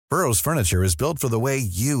Burrow's furniture is built for the way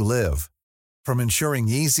you live. From ensuring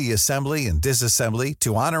easy assembly and disassembly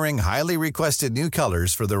to honoring highly requested new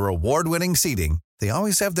colors for their award-winning seating, they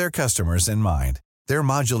always have their customers in mind. Their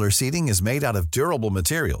modular seating is made out of durable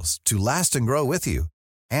materials to last and grow with you.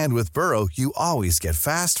 And with Burrow, you always get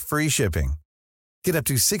fast, free shipping. Get up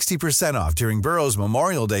to 60% off during Burrow's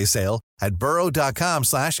Memorial Day sale at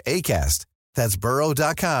burrow.com/ACAST. That's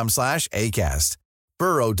burrow.com/ACAST.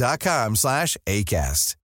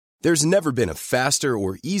 burrow.com/ACAST. There's never been a faster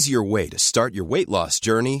or easier way to start your weight loss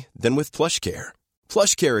journey than with PlushCare.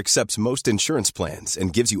 PlushCare accepts most insurance plans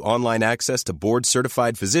and gives you online access to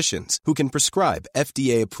board-certified physicians who can prescribe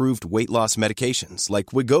FDA-approved weight loss medications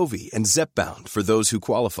like Wegovy and Zepbound for those who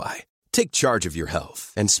qualify. Take charge of your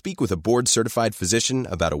health and speak with a board-certified physician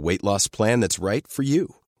about a weight loss plan that's right for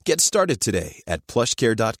you. Get started today at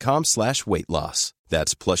plushcare.com/weight loss.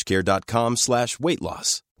 That's plushcare.com/weight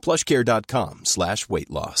loss. plushcare.com/weight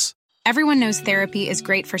loss. Everyone knows therapy is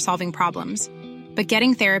great for solving problems, but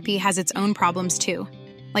getting therapy has its own problems too,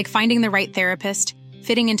 like finding the right therapist,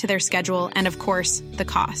 fitting into their schedule, and of course, the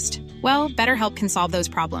cost. Well, BetterHelp can solve those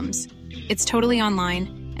problems. It's totally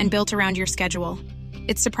online and built around your schedule.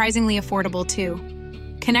 It's surprisingly affordable too.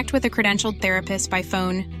 Connect with a credentialed therapist by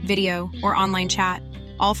phone, video, or online chat,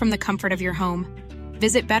 all from the comfort of your home.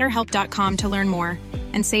 Visit BetterHelp.com to learn more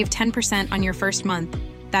and save 10% on your first month.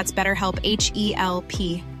 That's BetterHelp,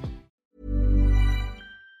 H-E-L-P.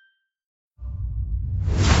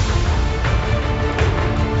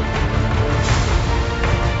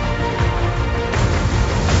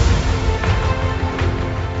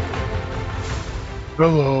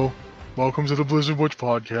 Hello, welcome to the Blizzard Watch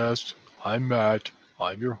podcast. I'm Matt.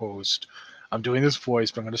 I'm your host. I'm doing this voice,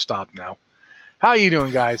 but I'm going to stop now. How are you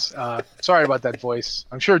doing, guys? Sorry about that voice.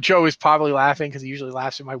 I'm sure Joe is probably laughing because he usually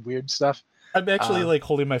laughs at my weird stuff. I'm actually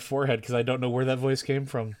holding my forehead because I don't know where that voice came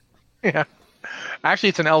from. Yeah, actually,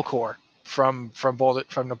 it's an Elcor from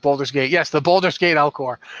the Baldur's Gate. Yes, the Baldur's Gate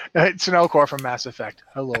Elcor. It's an Elcor from Mass Effect.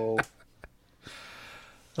 Hello.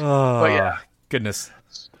 Oh, but yeah, goodness.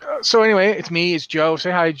 So anyway, it's me. It's Joe.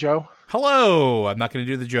 Say hi, Joe. Hello. I'm not going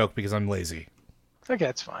to do the joke because I'm lazy. Okay,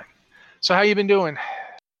 that's fine. So how you been doing?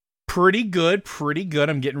 Pretty good.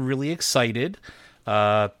 I'm getting really excited.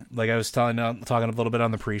 Like I was talking a little bit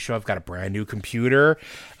on the pre-show, I've got a brand new computer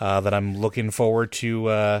that I'm looking forward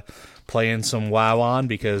to playing some WoW on,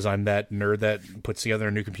 because I'm that nerd that puts together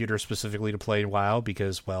a new computer specifically to play WoW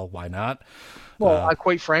because, well, why not? Well,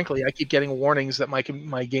 quite frankly, I keep getting warnings that my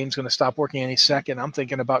game's going to stop working any second. I'm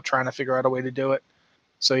thinking about trying to figure out a way to do it.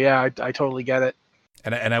 So yeah, I totally get it.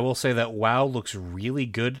 And I will say that WoW looks really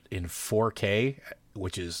good in 4K,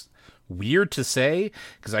 which is weird to say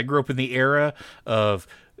because I grew up in the era of,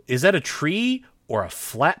 is that a tree or a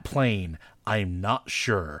flat plane? I'm not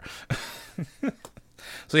sure.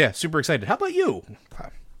 So yeah, super excited. How about you?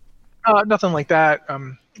 Nothing like that.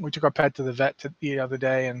 We took our pet to the vet the other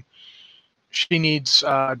day, and she needs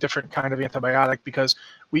a different kind of antibiotic because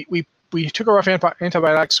we took her off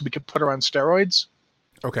antibiotics so we could put her on steroids.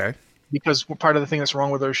 Okay. Because part of the thing that's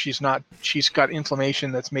wrong with her, she's got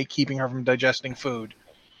inflammation that's keeping her from digesting food.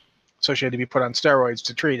 So she had to be put on steroids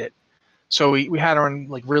to treat it. So we had her on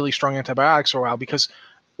like really strong antibiotics for a while, because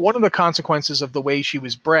one of the consequences of the way she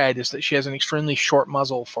was bred is that she has an extremely short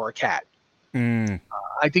muzzle for a cat. I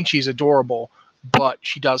think she's adorable, but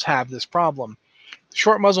she does have this problem.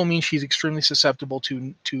 Short muzzle means she's extremely susceptible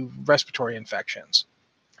to respiratory infections.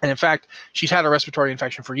 And in fact, she's had a respiratory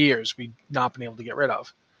infection for years we've not been able to get rid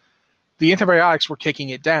of. The antibiotics were kicking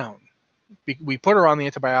it down. We put her on the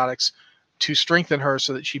antibiotics to strengthen her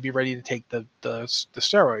so that she'd be ready to take the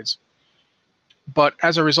steroids. But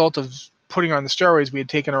as a result of putting her on the steroids, we had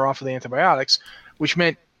taken her off of the antibiotics, which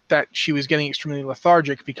meant that she was getting extremely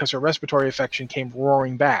lethargic because her respiratory infection came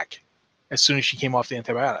roaring back as soon as she came off the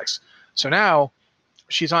antibiotics. So now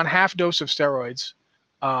she's on half dose of steroids,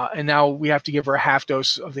 and now we have to give her a half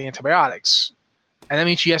dose of the antibiotics. And that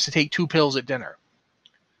means she has to take 2 pills at dinner.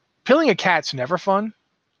 Pilling a cat's never fun.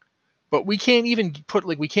 But we can't even put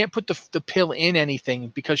the pill in anything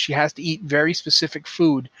because she has to eat very specific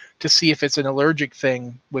food to see if it's an allergic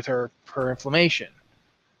thing with her inflammation.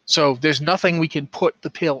 So there's nothing we can put the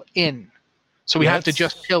pill in. So we have to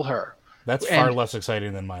just pill her. That's far less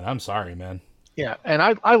exciting than mine. I'm sorry, man. Yeah, and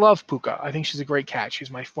I love Puka. I think she's a great cat.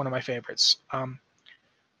 She's one of my favorites.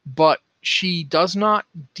 But she does not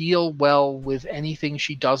deal well with anything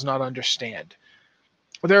she does not understand.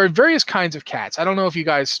 There are various kinds of cats. I don't know if you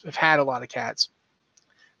guys have had a lot of cats.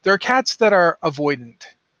 There are cats that are avoidant,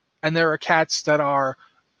 and there are cats that are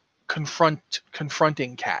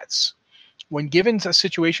confronting cats. When given a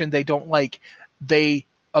situation they don't like, they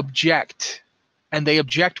object and they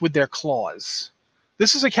object with their claws.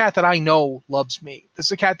 This is a cat that I know loves me. This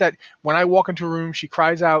is a cat that when I walk into a room, she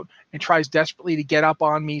cries out and tries desperately to get up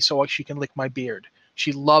on me so she can lick my beard.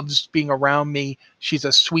 She loves being around me. She's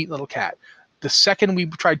a sweet little cat. The second we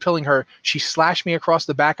tried pilling her, she slashed me across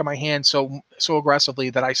the back of my hand so aggressively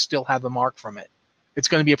that I still have the mark from it. It's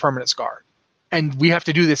going to be a permanent scar. And we have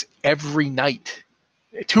to do this every night.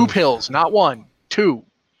 2 pills, not 1, 2.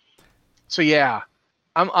 So yeah,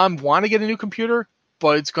 I'm want to get a new computer,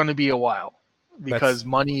 but it's going to be a while because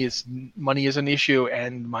money is an issue,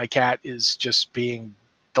 and my cat is just being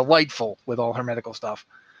delightful with all her medical stuff.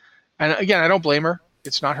 And again, I don't blame her.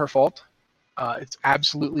 It's not her fault. It's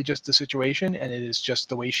absolutely just the situation, and it is just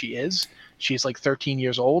the way she is. She's like 13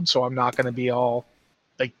 years old, so I'm not going to be all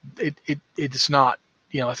like it's not,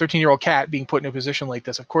 a 13-year-old cat being put in a position like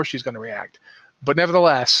this. Of course she's going to react. But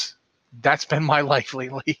nevertheless, that's been my life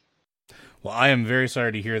lately. Well, I am very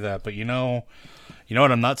sorry to hear that, but you know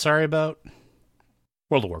what I'm not sorry about?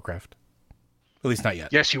 World of Warcraft. At least not yet.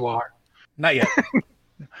 Yes, you are. Not yet.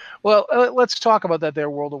 Well, let's talk about that there,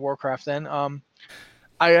 World of Warcraft, then.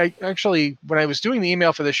 I actually, when I was doing the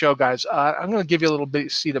email for the show, guys, I'm going to give you a little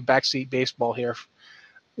bit seat of backseat baseball here.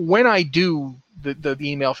 When I do the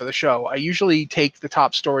email for the show, I usually take the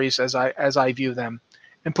top stories as I view them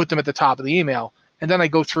and put them at the top of the email. And then I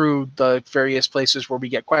go through the various places where we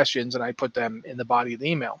get questions, and I put them in the body of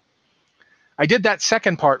the email. I did that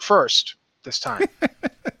second part first this time.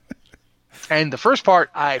 And the first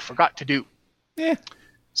part I forgot to do. Yeah.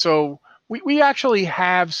 So we actually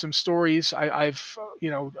have some stories. I've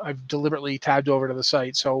deliberately tabbed over to the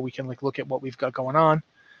site so we can look at what we've got going on.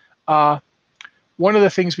 One of the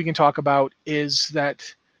things we can talk about is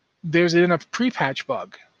that there's a pre-patch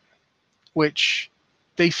bug, which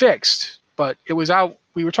they fixed, but it was out.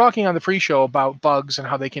 We were talking on the pre-show about bugs and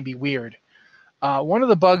how they can be weird. One of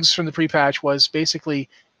the bugs from the pre-patch was basically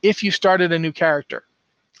if you started a new character,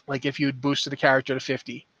 like if you'd boosted a character to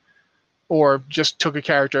 50, or just took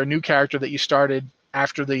a new character that you started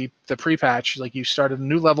after the pre-patch, like you started a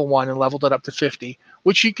new level 1 and leveled it up to 50,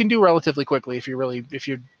 which you can do relatively quickly if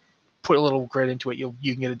you put a little grit into it, you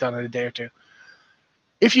can get it done in a day or two.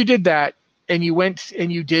 If you did that and you went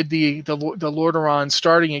and you did the Lordaeron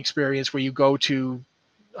starting experience where you go to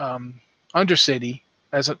Undercity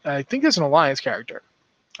I think as an Alliance character,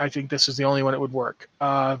 I think this is the only one that would work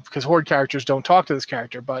because Horde characters don't talk to this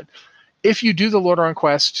character. But if you do the Lordaeron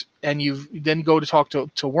quest and you then go to talk to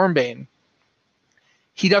Wormbane,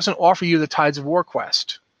 he doesn't offer you the Tides of War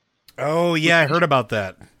quest. Oh yeah, I heard about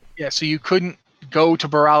that. Yeah, so you couldn't go to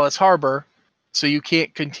Borealis Harbor, so you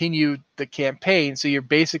can't continue the campaign, so you're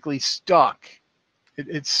basically stuck.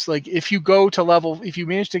 It's like if you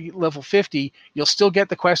manage to get level 50, you'll still get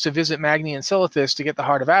the quest to visit Magni and Silithus to get the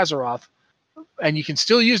Heart of Azeroth, and you can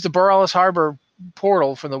still use the Borealis Harbor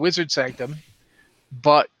portal from the Wizard Sanctum,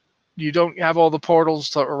 but you don't have all the portals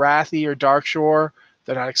to Arathi or Darkshore.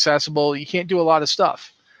 They're not accessible. You can't do a lot of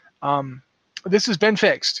stuff. This has been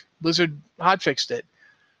fixed. Blizzard hotfixed it.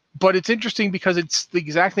 But it's interesting because it's the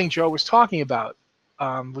exact thing Joe was talking about,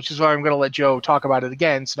 which is why I'm going to let Joe talk about it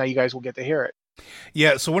again, so now you guys will get to hear it.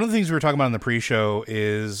 Yeah, so one of the things we were talking about in the pre-show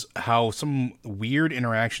is how some weird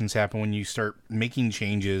interactions happen when you start making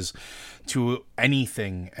changes to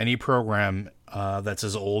anything, any program that's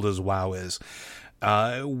as old as WoW is.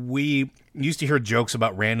 We used to hear jokes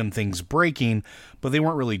about random things breaking, but they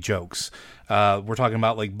weren't really jokes. We're talking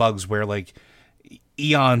about like bugs where like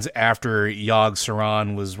eons after Yogg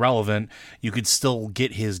Saron was relevant, you could still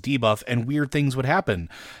get his debuff and weird things would happen.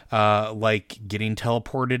 Like getting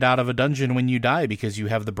teleported out of a dungeon when you die because you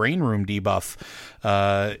have the brain room debuff.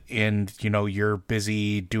 And you're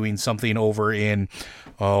busy doing something over in,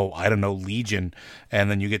 Legion. And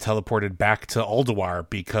then you get teleported back to Ulduar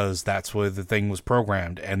because that's where the thing was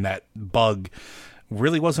programmed. And that bug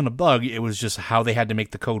really wasn't a bug. It was just how they had to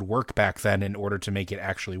make the code work back then in order to make it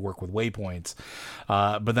actually work with waypoints.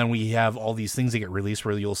 But then we have all these things that get released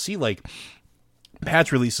where you'll see like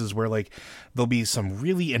patch releases where like there'll be some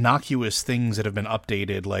really innocuous things that have been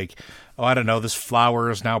updated. Like, this flower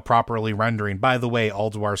is now properly rendering. By the way,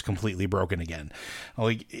 Ulduar is completely broken again.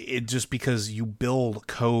 Like it just because you build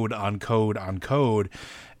code on code on code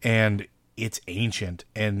and it's ancient,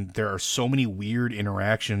 and there are so many weird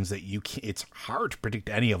interactions that it's hard to predict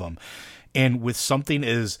any of them. And with something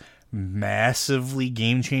as massively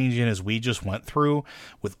game changing as we just went through,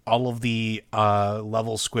 with all of the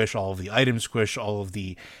level squish, all of the item squish, all of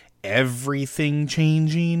the everything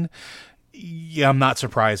changing, yeah, I'm not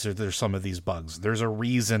surprised that there's some of these bugs. There's a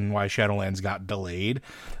reason why Shadowlands got delayed,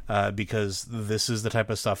 because this is the type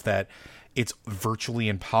of stuff that it's virtually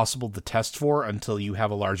impossible to test for until you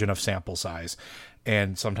have a large enough sample size.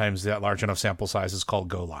 and sometimes that large enough sample size is called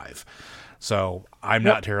go live. So I'm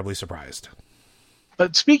not terribly surprised.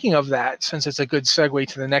 But speaking of that, since it's a good segue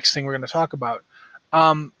to the next thing we're going to talk about,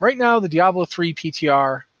 right now the Diablo 3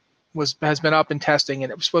 PTR has been up in testing,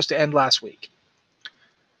 and it was supposed to end last week.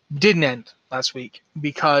 Didn't end last week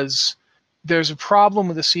because there's a problem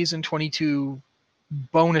with the Season 22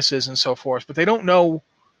 bonuses and so forth, but they don't know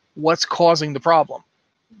what's causing the problem,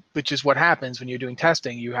 which is what happens when you're doing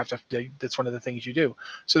testing. You have to, that's one of the things you do.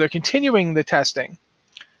 So they're continuing the testing,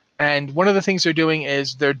 and one of the things they're doing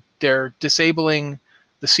is they're disabling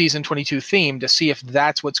the Season 22 theme to see if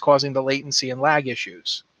that's what's causing the latency and lag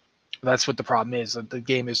issues. That's what the problem is. The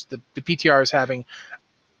game is, the PTR is having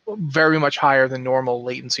very much higher than normal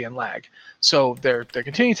latency and lag. So they're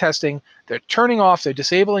continuing testing. They're they're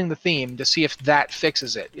disabling the theme to see if that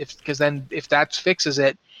fixes it. Because then if that fixes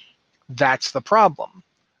it, that's the problem.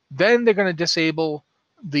 Then they're going to disable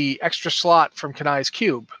the extra slot from Kanai's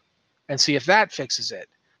Cube and see if that fixes it.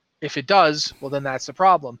 If it does, well, then that's the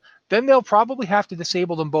problem. Then they'll probably have to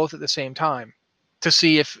disable them both at the same time to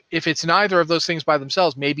see if it's neither of those things by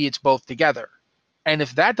themselves, maybe it's both together. And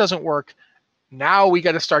if that doesn't work, now we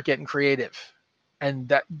got to start getting creative. And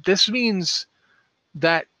that this means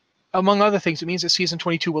that, among other things, it means that Season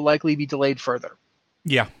 22 will likely be delayed further.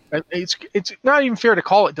 Yeah. It's not even fair to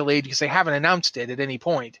call it delayed because they haven't announced it at any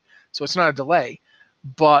point. So it's not a delay.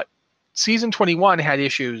 But Season 21 had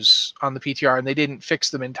issues on the PTR, and they didn't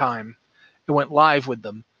fix them in time. It went live with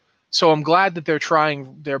them. So I'm glad that they're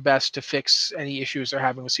trying their best to fix any issues they're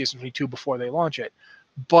having with Season 22 before they launch it.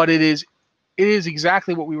 But it is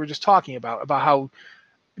exactly what we were just talking about how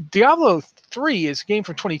Diablo 3 is a game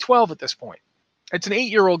from 2012 at this point. It's an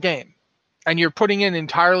 8-year-old game, and you're putting in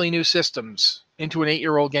entirely new systems into an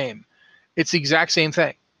 8-year-old game. It's the exact same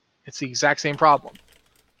thing. It's the exact same problem.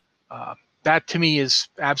 That, to me, is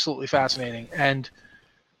absolutely fascinating and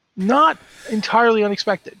not entirely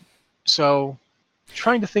unexpected. So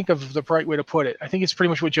trying to think of the right way to put it. I think it's pretty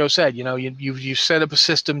much what Joe said. You know, you set up a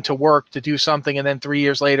system to work to do something, and then 3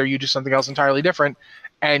 years later you do something else entirely different,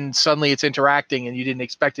 and suddenly it's interacting, and you didn't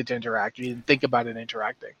expect it to interact. You didn't think about it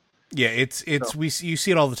interacting. Yeah, you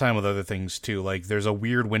see it all the time with other things too. Like there's a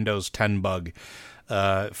weird Windows 10 bug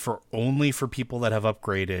for people that have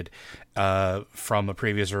upgraded from a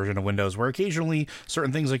previous version of Windows, where occasionally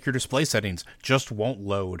certain things like your display settings just won't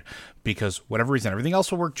load because whatever reason, everything else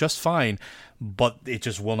will work just fine, but it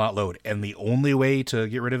just will not load. And the only way to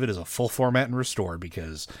get rid of it is a full format and restore,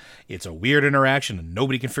 because it's a weird interaction and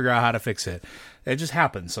nobody can figure out how to fix it. It just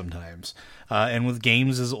happens sometimes. And with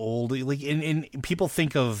games as old, like in people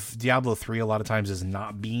think of Diablo 3 a lot of times as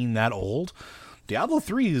not being that old. Diablo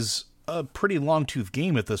 3 is a pretty long tooth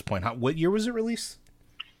game at this point. What year was it released?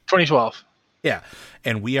 2012. Yeah.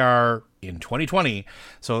 And we are in 2020.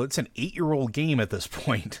 So it's an 8-year-old game at this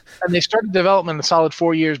point. And they started development a solid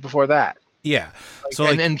 4 years before that. Yeah.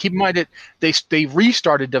 And keep in mind that they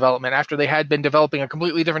restarted development after they had been developing a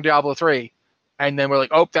completely different Diablo 3. And then we're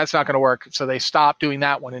like, oh, that's not going to work. So they stopped doing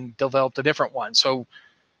that one and developed a different one. So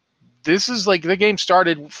this is like the game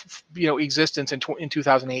started, existence in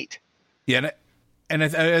 2008. Yeah. And I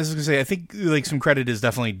was going to say, I think like some credit is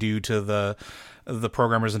definitely due to the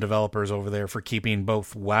programmers and developers over there for keeping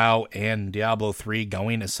both WoW and Diablo 3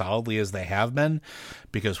 going as solidly as they have been,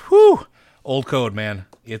 because old code, man,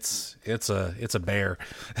 it's a bear.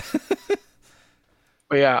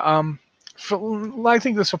 But yeah, I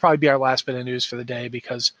think this will probably be our last bit of news for the day,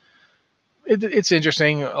 because it's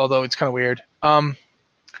interesting, although it's kind of weird.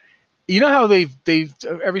 You know how they've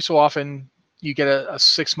every so often you get a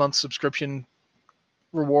 6-month subscription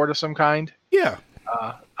reward of some kind? Yeah.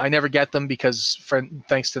 I never get them because,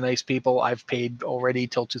 thanks to nice people, I've paid already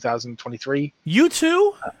till 2023. You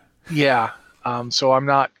too? Yeah. So I'm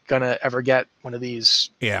not gonna ever get one of these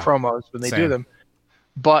promos when they do them.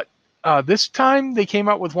 But this time they came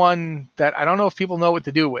out with one that I don't know if people know what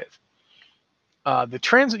to do with.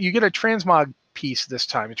 You get a transmog piece this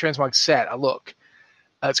time, a transmog set, a look.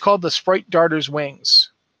 It's called the Sprite Darter's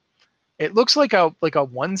Wings. It looks like a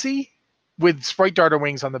onesie with Sprite Darter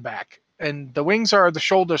wings on the back. And the wings are the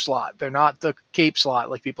shoulder slot. They're not the cape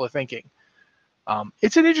slot like people are thinking.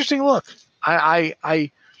 It's an interesting look. I'm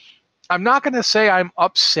not going to say I'm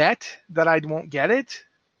upset that I won't get it,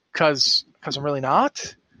 because I'm really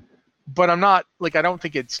not. But I'm not, like, I don't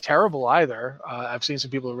think it's terrible either. I've seen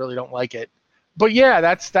some people who really don't like it. But yeah,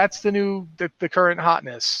 that's the current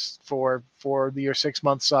hotness for your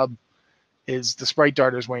 6-month sub is the Sprite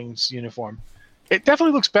Darter's Wings uniform. It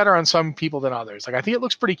definitely looks better on some people than others. Like, I think it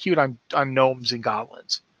looks pretty cute on gnomes and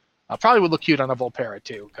goblins. Probably would look cute on a Volpera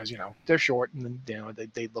too, because they're short and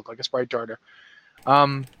they look like a Sprite Darter.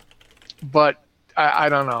 But I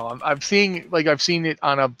don't know. I've seen it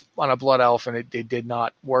on a blood elf, and it did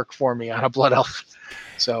not work for me on a blood elf.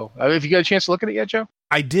 So, have you got a chance to look at it yet, Joe?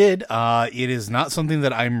 I did. It is not something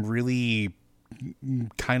that I'm really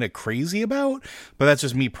kind of crazy about, but that's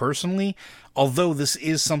just me personally. Although this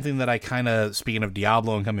is something that I kind of, speaking of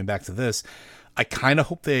Diablo and coming back to this, I kind of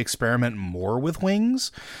hope they experiment more with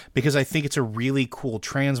wings, because I think it's a really cool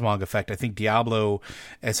transmog effect. I think Diablo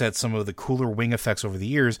has had some of the cooler wing effects over the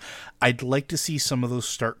years. I'd like to see some of those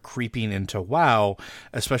start creeping into WoW,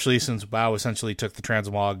 especially since WoW essentially took the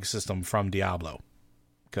transmog system from Diablo,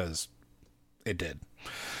 because it did.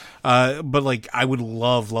 But like, I would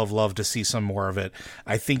love to see some more of it.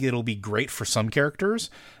 I think it'll be great for some characters.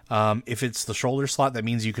 If it's the shoulder slot, that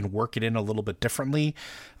means you can work it in a little bit differently.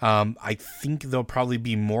 I think there'll probably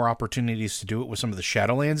be more opportunities to do it with some of the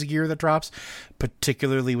Shadowlands gear that drops,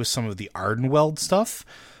 particularly with some of the Ardenweld stuff.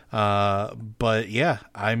 But yeah,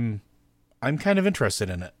 I'm kind of interested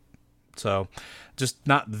in it. So, just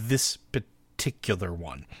not this particular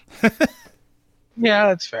one. Yeah,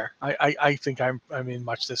 that's fair. I think I'm in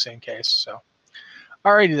much the same case. So,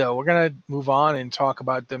 alrighty though, we're gonna move on and talk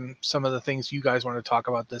about some of the things you guys want to talk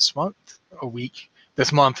about this month,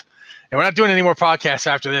 this month, and we're not doing any more podcasts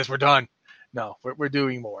after this. We're done. No, we're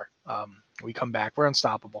doing more. We come back. We're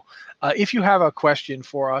unstoppable. If you have a question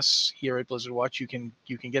for us here at Blizzard Watch, you can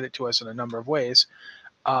get it to us in a number of ways.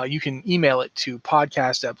 You can email it to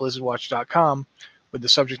podcast@blizzardwatch.com with the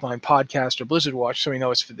subject line podcast or Blizzard Watch, so we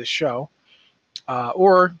know it's for this show.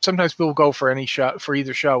 Or sometimes we'll go for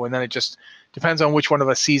either show, and then it just depends on which one of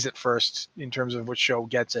us sees it first in terms of which show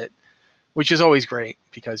gets it, which is always great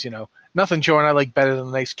because, nothing Joe and I like better than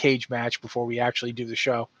a nice cage match before we actually do the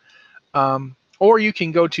show. Or you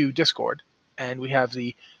can go to Discord, and we have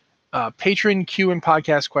the patron Q and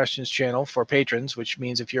podcast questions channel for patrons, which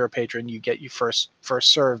means if you're a patron, you get you first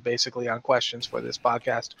serve basically on questions for this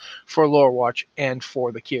podcast, for Lore Watch, and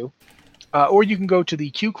for the Q. Or you can go to the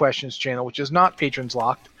Q questions channel, which is not patrons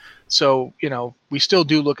locked. So, we still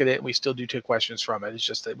do look at it and we still do take questions from it. It's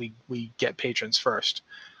just that we get patrons first.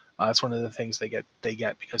 That's one of the things they get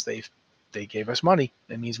because they gave us money.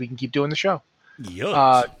 It means we can keep doing the show.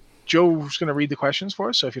 Yes. Joe's going to read the questions for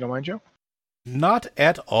us. So if you don't mind, Joe. Not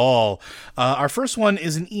at all. Our first one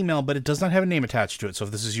is an email, but it does not have a name attached to it. So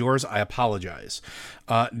if this is yours, I apologize.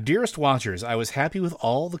 Dearest Watchers, I was happy with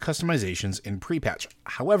all the customizations in pre-patch.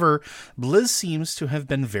 However, Blizz seems to have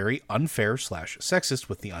been very unfair / sexist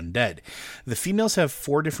with the undead. The females have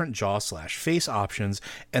 4 different jaw / face options,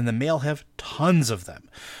 and the male have tons of them.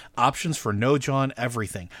 Options for no jaw and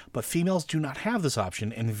everything, but females do not have this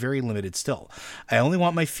option and very limited still. I only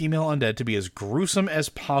want my female undead to be as gruesome as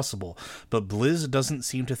possible, but Blizz doesn't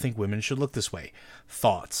seem to think women should look this way.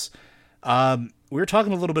 Thoughts? We were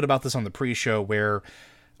talking a little bit about this on the pre-show where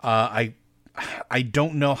I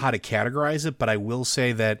don't know how to categorize it, but I will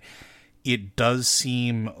say that it does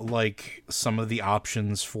seem like some of the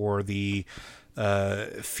options for the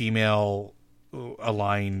female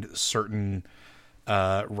aligned certain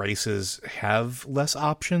races have less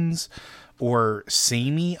options or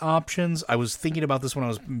samey options. I was thinking about this when I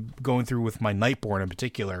was going through with my Nightborn in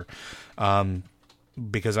particular,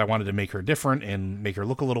 because I wanted to make her different and make her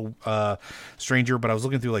look a little stranger, but I was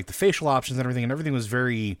looking through like the facial options and everything was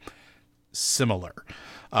very similar.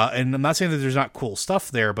 And I'm not saying that there's not cool stuff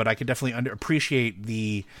there, but I could definitely appreciate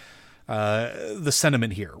the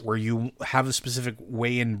sentiment here, where you have a specific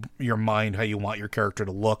way in your mind how you want your character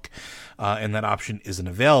to look, and that option isn't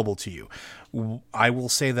available to you. I will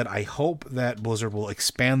say that I hope that Blizzard will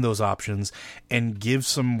expand those options and give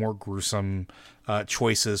some more gruesome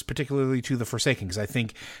choices, particularly to the Forsaken, because I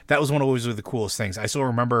think that was always the coolest things. I still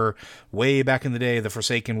remember way back in the day, the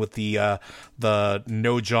Forsaken with the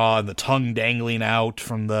no jaw and the tongue dangling out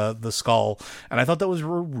from the skull, and I thought that was a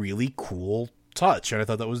really cool touch, and I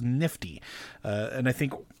thought that was nifty. And I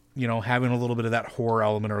think, having a little bit of that horror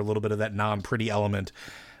element or a little bit of that non-pretty element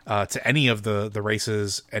to any of the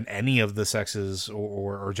races and any of the sexes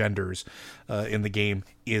or genders in the game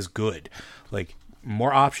is good. Like,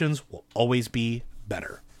 more options will always be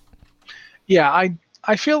better. Yeah,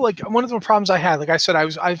 I feel like one of the problems I had, like I said,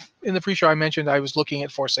 I've in the pre-show I mentioned I was looking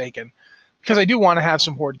at Forsaken because I do want to have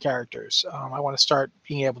some Horde characters. I want to start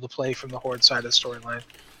being able to play from the Horde side of the storyline.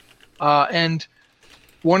 And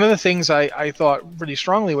one of the things I thought pretty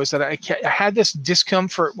strongly was that I had this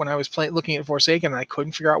discomfort when I was looking at Forsaken, and I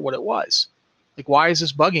couldn't figure out what it was. Like, why is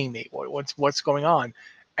this bugging me? What's going on?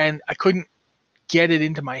 And I couldn't get it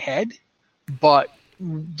into my head, but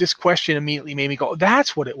this question immediately made me go,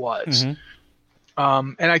 that's what it was.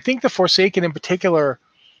 Mm-hmm. And I think the Forsaken in particular,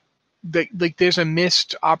 there's a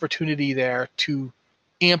missed opportunity there to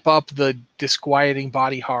amp up the disquieting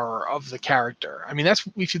body horror of the character. I mean, that's,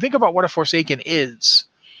 if you think about what a Forsaken is,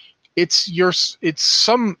 it's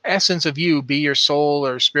some essence of you, be your soul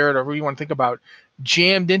or spirit, or whatever you want to think about,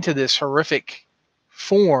 jammed into this horrific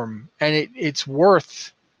form, and it's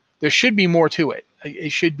worth. There should be more to it.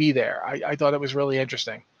 It should be there. I thought it was really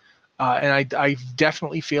interesting, and I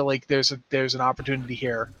definitely feel like there's an opportunity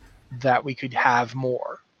here that we could have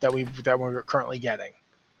more that we're currently getting.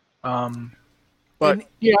 But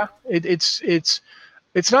yeah, it's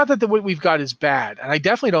not that what we've got is bad, and I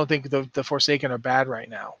definitely don't think the Forsaken are bad right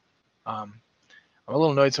now. I'm a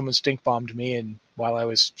little annoyed someone stink bombed me and while I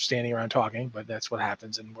was standing around talking, but that's what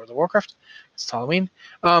happens in World of Warcraft. It's Halloween.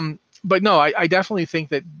 But no, I definitely think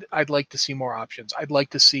that I'd like to see more options. I'd like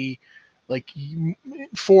to see like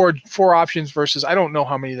four options versus, I don't know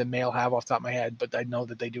how many the male have off the top of my head, but I know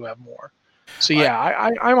that they do have more. So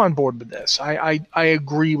yeah, I'm on board with this. I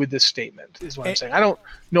agree with this statement is what I'm saying. I don't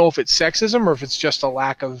know if it's sexism or if it's just a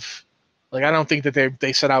lack of, like, I don't think that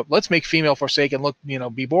they set out, let's make female Forsaken look,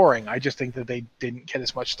 be boring. I just think that they didn't get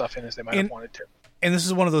as much stuff in as they might have wanted to. And this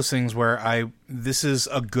is one of those things where this is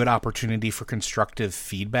a good opportunity for constructive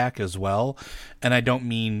feedback as well. And I don't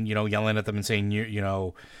mean, yelling at them and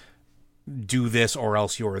saying, do this or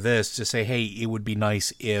else you're this. To say, hey, it would be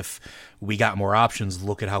nice if we got more options.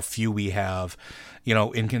 Look at how few we have, in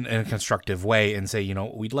a constructive way, and say,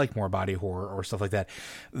 we'd like more body horror or stuff like that.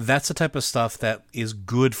 That's the type of stuff that is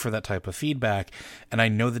good for that type of feedback. And I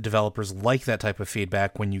know the developers like that type of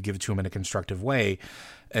feedback when you give it to them in a constructive way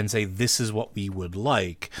and say, this is what we would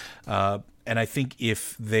like. And I think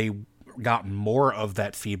if they got more of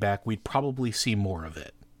that feedback, we'd probably see more of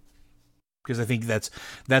it. Because I think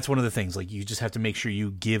that's one of the things. Like, you just have to make sure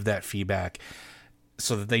you give that feedback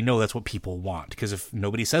so that they know that's what people want. Because if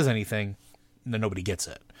nobody says anything, then nobody gets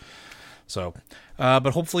it. So,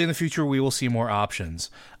 but hopefully in the future we will see more options.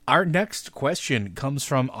 Our next question comes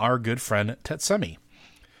from our good friend Tetsemi.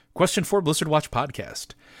 Question for Blizzard Watch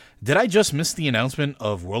Podcast. Did I just miss the announcement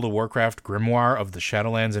of World of Warcraft Grimoire of the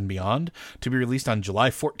Shadowlands and Beyond to be released on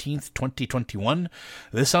July 14th, 2021?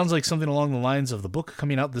 This sounds like something along the lines of the book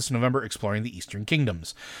coming out this November exploring the Eastern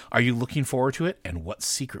Kingdoms. Are you looking forward to it, and what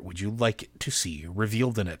secret would you like to see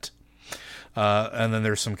revealed in it? And then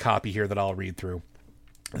there's some copy here that I'll read through.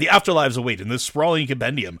 The afterlives await in this sprawling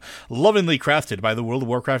compendium, lovingly crafted by the World of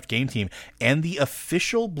Warcraft game team and the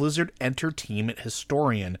official Blizzard Entertainment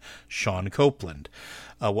historian, Sean Copeland.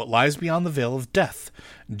 What lies beyond the veil of death?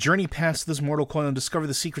 Journey past this mortal coil and discover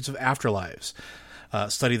the secrets of afterlives.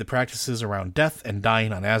 Study the practices around death and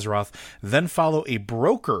dying on Azeroth, then follow a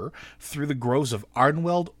broker through the groves of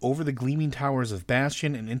Ardenweld, over the gleaming towers of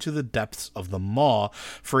Bastion, and into the depths of the Maw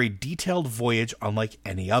for a detailed voyage unlike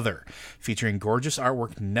any other, featuring gorgeous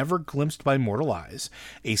artwork never glimpsed by mortal eyes,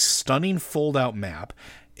 a stunning fold-out map,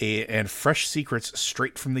 and fresh secrets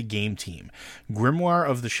straight from the game team. Grimoire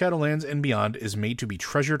of the Shadowlands and Beyond is made to be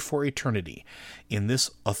treasured for eternity. In this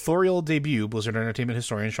authorial debut, Blizzard Entertainment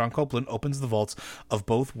historian Sean Copeland opens the vaults of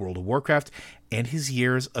both World of Warcraft and his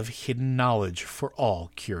years of hidden knowledge for all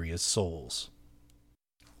curious souls.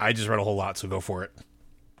 I just read a whole lot, so go for it.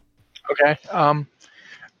 Okay.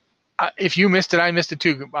 If you missed it, I missed it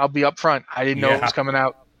too. I'll be up front. I didn't know it was coming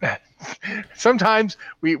out. Sometimes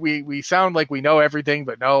we sound like we know everything,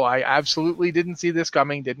 but no, I absolutely didn't see this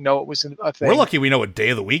coming. Didn't know it was a thing. We're lucky we know what day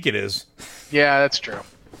of the week it is. Yeah, that's true.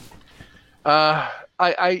 The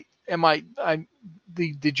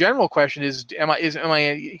general question is, am I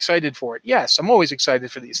excited for it? Yes, I'm always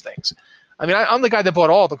excited for these things. I mean, I'm the guy that bought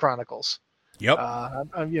all the Chronicles. Yep. I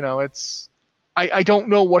don't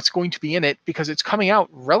know what's going to be in it because it's coming out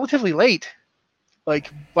relatively late.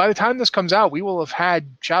 Like, by the time this comes out, we will have had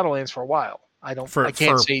Shadowlands for a while. I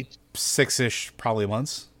can't say 6-ish probably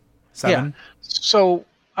months. 7. Yeah. So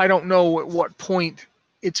I don't know at what point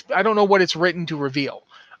I don't know what it's written to reveal.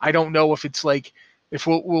 I don't know if it's like, if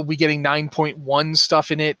we'll be getting 9.1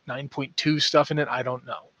 stuff in it, 9.2 stuff in it. I don't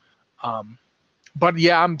know. But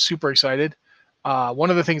yeah, I'm super excited.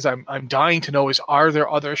 One of the things I'm dying to know is, are there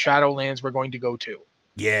other Shadowlands we're going to go to?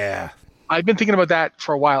 Yeah. I've been thinking about that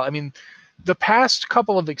for a while. I mean, the past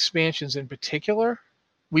couple of expansions in particular,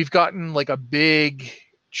 we've gotten like a big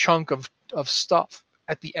chunk of stuff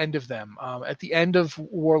at the end of them. At the end of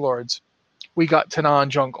Warlords, we got Tanan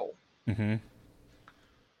Jungle,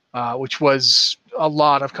 which was a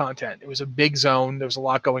lot of content. It was a big zone. There was a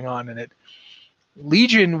lot going on in it.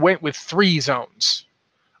 Legion went with 3 zones.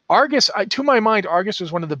 Argus, to my mind, Argus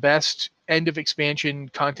was one of the best end of expansion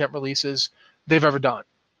content releases they've ever done.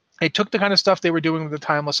 It took the kind of stuff they were doing with the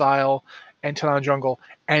Timeless Isle and Tanan Jungle,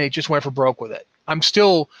 and it just went for broke with it. I'm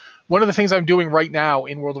still one of the things I'm doing right now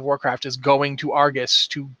in World of Warcraft is going to Argus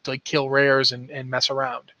to like kill rares and mess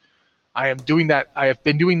around. I am doing that. I have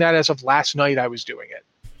been doing that as of last night. I was doing it.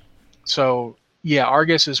 So yeah,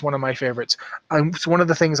 Argus is one of my favorites. It's one of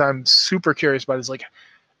the things I'm super curious about is like,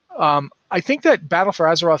 I think that Battle for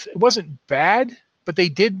Azeroth, it wasn't bad, but they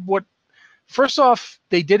did what. First off,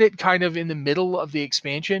 they did it kind of in the middle of the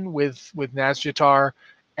expansion with Nazjatar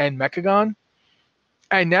and Mechagon.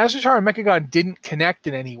 And Nazjatar and Mechagon didn't connect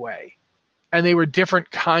in any way. And they were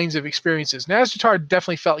different kinds of experiences. Nazjatar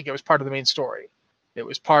definitely felt like it was part of the main story. It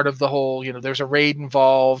was part of the whole, there's a raid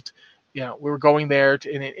involved. We were going there,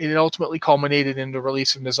 and it ultimately culminated in the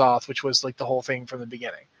release of N'Zoth, which was like the whole thing from the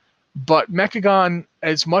beginning. But Mechagon,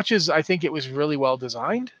 as much as I think it was really well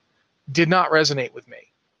designed, did not resonate with me.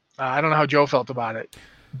 I don't know how Joe felt about it,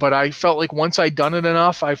 but I felt like once I'd done it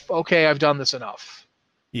enough, I've done this enough.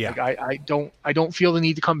 Yeah. Like I don't feel the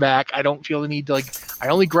need to come back. I don't feel the need to I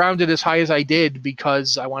only grounded as high as I did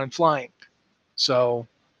because I wanted flying. So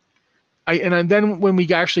and then when we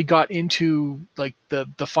actually got into like the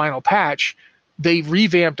final patch, they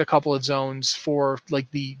revamped a couple of zones for like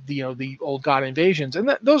the old god invasions,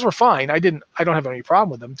 and those were fine. I don't have any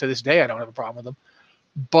problem with them. To this day I don't have a problem with them.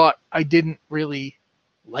 But I didn't really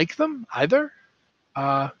like them either.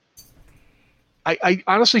 I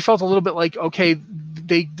honestly felt a little bit like, okay,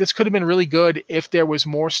 this could have been really good if there was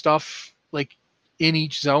more stuff like in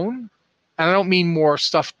each zone. And I don't mean more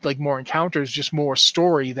stuff like more encounters, just more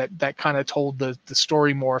story that kind of told the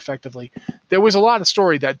story more effectively. There was a lot of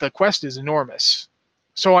story. That the quest is enormous.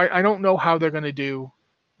 So I don't know how they're going to do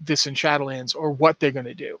this in Shadowlands or what they're going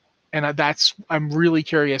to do. And I'm really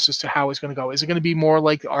curious as to how it's going to go. Is it going to be more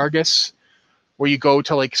like Argus, where you go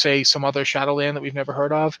to like, say, some other Shadowland that we've never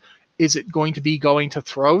heard of? Is it going to be going to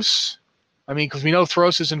Thros? I mean, because we know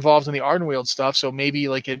Thros is involved in the Ardenweald stuff, so maybe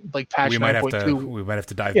like patch 9.2. We might have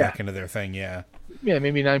to dive back into their thing, yeah. Yeah,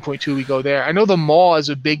 maybe 9.2 we go there. I know the Maw is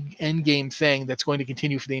a big end game thing that's going to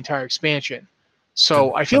continue for the entire expansion.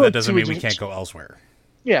 So I feel that like doesn't mean we can't go elsewhere.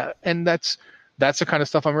 Yeah, and that's the kind of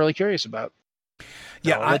stuff I'm really curious about.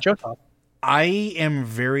 Yeah, I am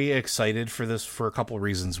very excited for this for a couple of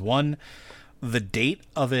reasons. One, the date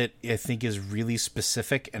of it, I think, is really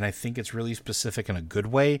specific, and I think it's really specific in a good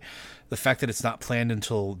way. The fact that it's not planned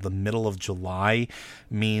until the middle of July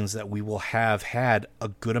means that we will have had a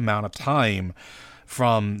good amount of time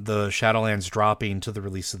from the Shadowlands dropping to the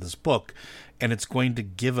release of this book, and it's going to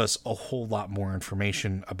give us a whole lot more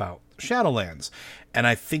information about Shadowlands. And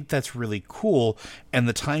I think that's really cool, and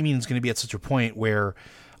the timing is going to be at such a point where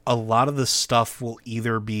a lot of this stuff will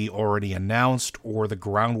either be already announced or the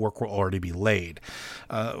groundwork will already be laid.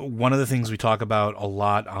 One of the things we talk about a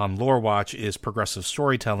lot on Lore Watch is progressive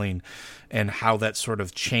storytelling and how that sort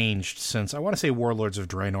of changed since, I want to say, Warlords of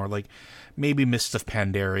Draenor, like maybe Mists of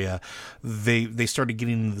Pandaria. They started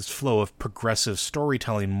getting into this flow of progressive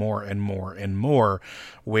storytelling more and more and more,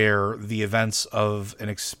 where the events of an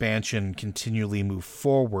expansion continually move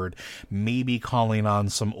forward, maybe calling on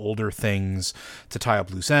some older things to tie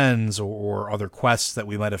up loose ends, or other quests that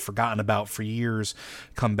we might have forgotten about for years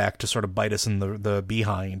come back to sort of bite us in the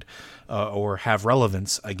behind, or have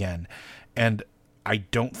relevance again. And I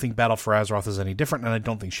don't think Battle for Azeroth is any different, and I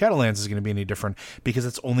don't think Shadowlands is going to be any different, because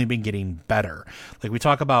it's only been getting better. Like, we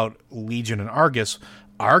talk about Legion and Argus.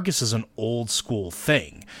 Argus is an old school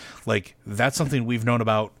thing. Like, that's something we've known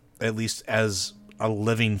about, at least as a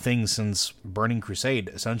living thing, since Burning Crusade,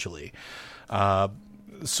 essentially.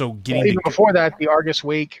 So getting even before that, the Argus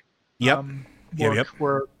Wake. Yep.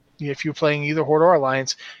 Where if you're playing either Horde or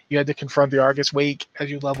Alliance, you had to confront the Argus Wake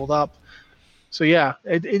as you leveled up. So yeah,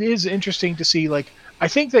 it is interesting to see. Like, I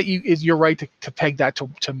think that you're right to peg that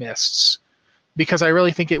to Mists, because I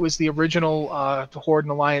really think it was the original Horde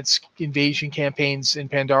and Alliance invasion campaigns in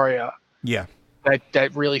Pandaria. Yeah,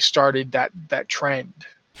 that really started that trend.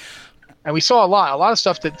 And we saw a lot of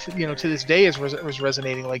stuff that to this day was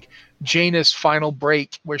resonating, like Jaina's final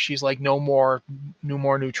break, where she's like, no more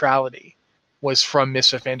neutrality, was from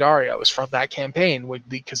Mists of Pandaria. It was from that campaign,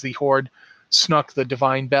 because the Horde snuck the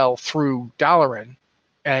Divine Bell through Dalaran,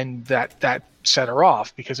 and that set her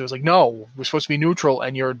off, because it was like, no, we're supposed to be neutral,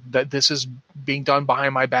 and this is being done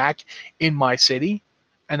behind my back in my city,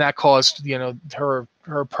 and that caused her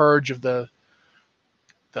purge of the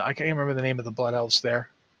I can't remember the name of the Blood Elves there,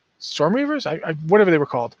 Stormreavers, I whatever they were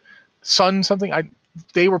called, Sun something.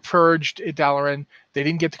 They were purged at Dalaran. They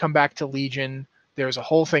didn't get to come back to Legion. There's a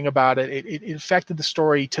whole thing about it. It affected the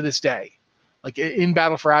story to this day. Like in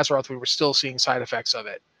Battle for Azeroth, we were still seeing side effects of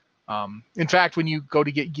it. In fact, when you go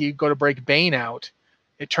to break Bane out,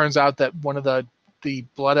 it turns out that one of the the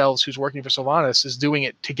Blood Elves who's working for Sylvanas is doing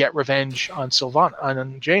it to get revenge on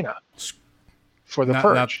Jaina for the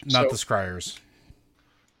Purge. Not the Scryers.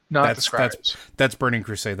 Not the Scryers. That's Burning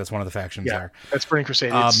Crusade. That's one of the factions there. That's Burning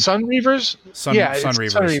Crusade. It's Sun Reavers? Sun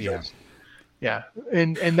Reavers. Yeah.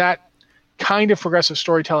 And that kind of progressive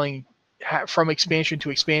storytelling from expansion to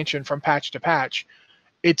expansion, from patch to patch,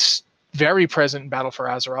 it's very present in Battle for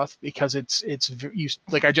Azeroth because it's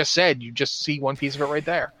like I just said, you just see one piece of it right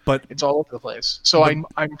there. But it's all over the place. So I'm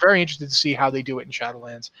very interested to see how they do it in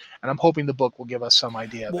Shadowlands, and I'm hoping the book will give us some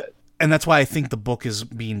idea of it. And that's why I think the book is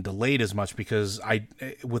being delayed as much, because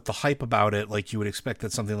with the hype about it, like you would expect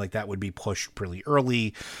that something like that would be pushed pretty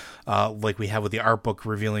early, like we have with the art book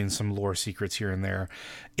revealing some lore secrets here and there.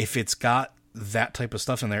 If it's got that type of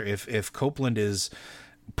stuff in there, if Copeland is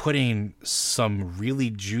putting some really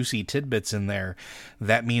juicy tidbits in there,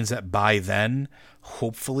 that means that by then,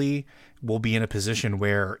 hopefully, we'll be in a position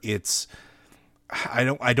where it's, I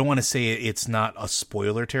don't want to say it's not a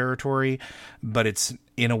spoiler territory, but it's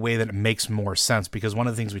in a way that it makes more sense, because one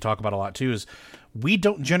of the things we talk about a lot too is we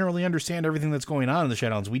don't generally understand everything that's going on in the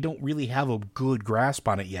Shadowlands. We don't really have a good grasp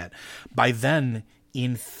on it yet. By then,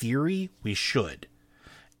 in theory, we should.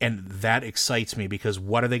 And that excites me, because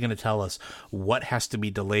what are they going to tell us? What has to be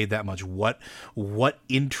delayed that much? What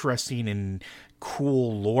interesting and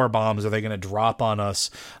cool lore bombs are they going to drop on us,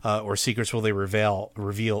 or secrets will they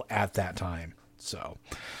reveal at that time? So,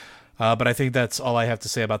 but I think that's all I have to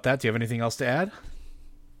say about that. Do you have anything else to add?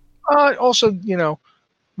 Also,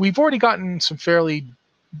 we've already gotten some fairly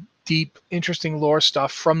deep, interesting lore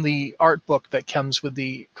stuff from the art book that comes with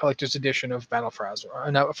the collector's edition of Battle for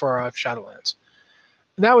Azeroth, for Shadowlands.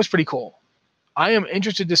 That was pretty cool. I am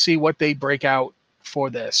interested to see what they break out for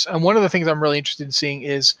this. And one of the things I'm really interested in seeing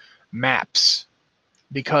is maps,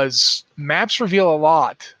 because maps reveal a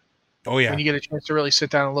lot. Oh yeah. When you get a chance to really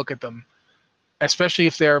sit down and look at them, especially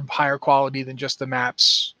if they're higher quality than just the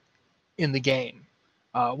maps in the game.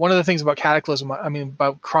 One of the things about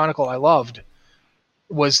about Chronicle I loved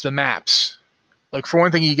was the maps. Like, for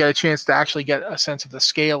one thing, you get a chance to actually get a sense of the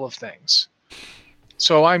scale of things.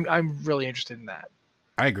 So I'm really interested in that.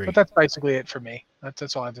 I agree. But that's basically it for me.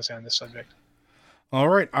 That's all I have to say on this subject. All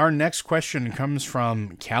right. Our next question comes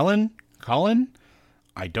from Colin.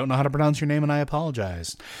 I don't know how to pronounce your name, and I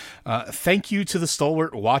apologize. Thank you to the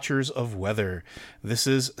stalwart watchers of weather. This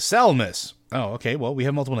is Selmus. Oh, okay. Well, we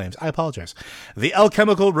have multiple names. I apologize. The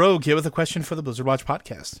Alchemical Rogue here with a question for the Blizzard Watch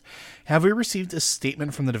podcast. Have we received a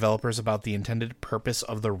statement from the developers about the intended purpose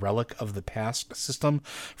of the Relic of the Past system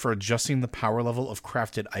for adjusting the power level of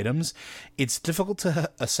crafted items? It's difficult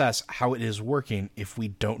to assess how it is working if we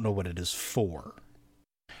don't know what it is for.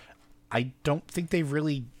 I don't think they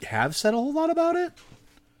really have said a whole lot about it.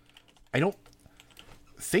 I don't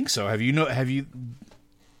think so. Have you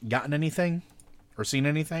gotten anything or seen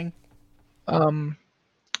anything?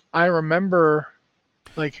 I remember,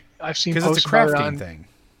 like, I've seen posts it's a crafting thing.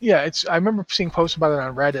 Yeah, I remember seeing posts about it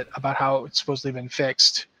on Reddit about how it's supposedly been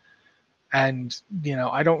fixed, and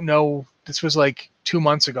I don't know. This was like 2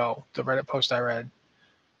 months ago. The Reddit post I read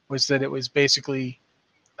was that it was basically.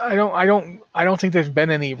 I don't think there's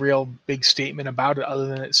been any real big statement about it other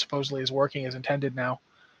than it supposedly is working as intended now,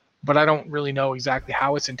 but I don't really know exactly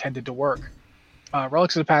how it's intended to work.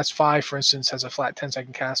 Relics of the Past 5, for instance, has a flat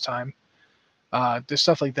 10-second cast time. There's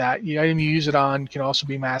stuff like that. The item you use it on can also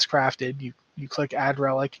be mass crafted. You click add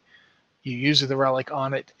relic, you use the relic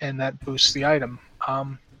on it, and that boosts the item.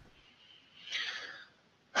 I'm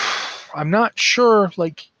not sure,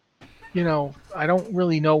 I don't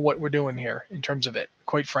really know what we're doing here in terms of it,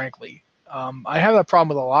 quite frankly. I have that problem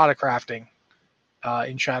with a lot of crafting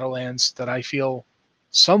in Shadowlands, that I feel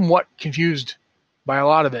somewhat confused by a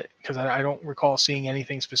lot of it, because I don't recall seeing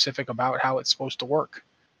anything specific about how it's supposed to work.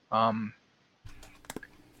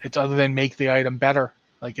 It's other than make the item better.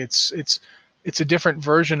 Like, it's a different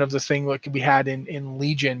version of the thing like we had in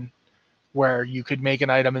Legion, where you could make an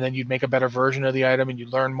item and then you'd make a better version of the item, and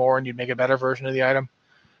you'd learn more and you'd make a better version of the item.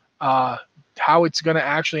 How it's going to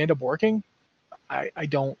actually end up working, I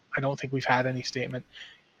don't think we've had any statement.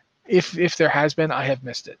 If there has been, I have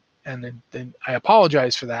missed it, and then I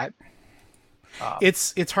apologize for that.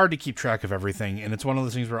 It's hard to keep track of everything, and it's one of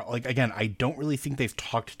those things where, like, again, I don't really think they've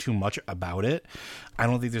talked too much about it. I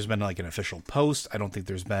don't think there's been like an official post. I don't think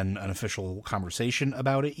there's been an official conversation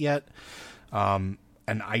about it yet.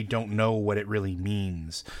 And I don't know what it really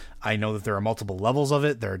means. I know that there are multiple levels of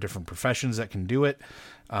it. There are different professions that can do it.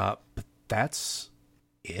 But that's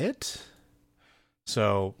it.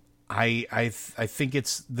 So I think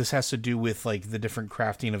this has to do with like the different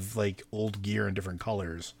crafting of like old gear in different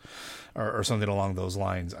colors or something along those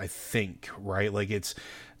lines. I think, right? Like it's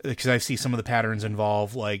because I see some of the patterns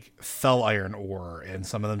involve like fell iron ore and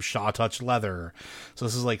some of them Shaw Touch leather. So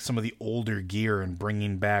this is like some of the older gear and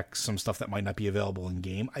bringing back some stuff that might not be available in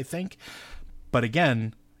game, I think. But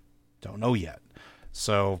again, don't know yet.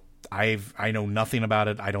 So I know nothing about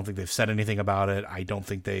it. I don't think they've said anything about it. I don't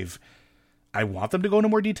think I want them to go into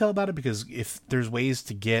more detail about it, because if there's ways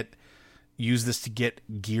to use this to get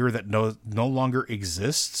gear that no longer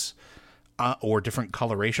exists, or different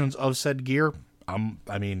colorations of said gear,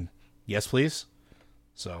 I mean, yes, please.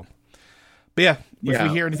 So, but yeah, if we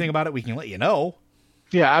hear anything about it, we can let you know.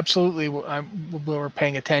 Yeah, absolutely. We're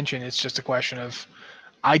paying attention. It's just a question of,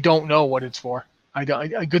 I don't know what it's for.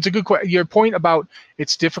 It's a good question. Your point about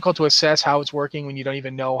it's difficult to assess how it's working when you don't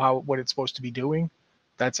even know what it's supposed to be doing.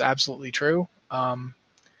 That's absolutely true.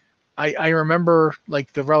 I remember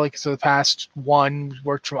like the Relics of the Past 1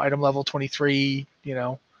 worked from item level 23,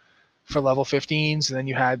 for level 15s, and then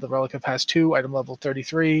you had the Relic of the Past 2, item level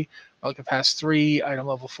 33, Relic of the Past 3, item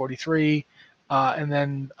level 43, and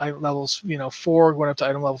then item levels, 4 went up to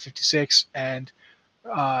item level 56, and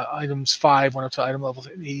items 5 went up to item level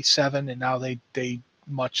 87, and now they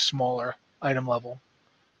much smaller item level.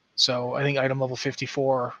 So I think item level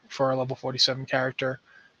 54 for a level 47 character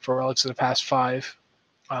for Relics of the Past 5.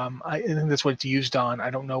 I think that's what it's used on. I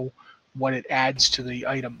don't know what it adds to the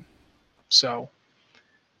item. So,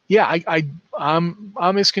 yeah, I'm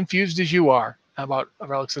as confused as you are about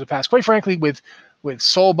Relics of the Past. Quite frankly, with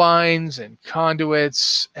soulbinds and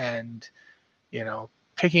conduits and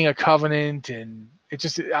picking a covenant, and it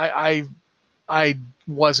just I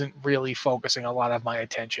wasn't really focusing a lot of my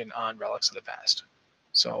attention on Relics of the Past.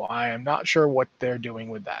 So I am not sure what they're doing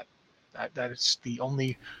with that. That is the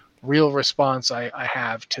only real response I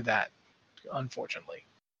have to that, unfortunately.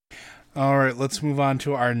 All right, let's move on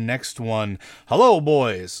to our next one. Hello,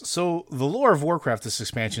 boys. So the lore of Warcraft this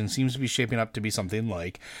expansion seems to be shaping up to be something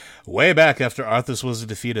like, way back after Arthas was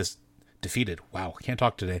defeated. Wow, can't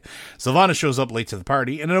talk today. Sylvanas shows up late to the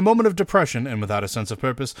party, and in a moment of depression and without a sense of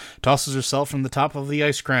purpose, tosses herself from the top of the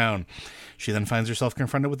ice crown. She then finds herself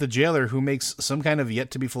confronted with the jailer, who makes some kind of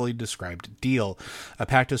yet-to-be-fully described deal. A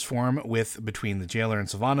pact is formed between the jailer and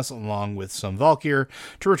Sylvanas, along with some Valkyr,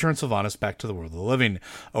 to return Sylvanas back to the world of the living.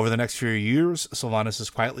 Over the next few years, Sylvanas is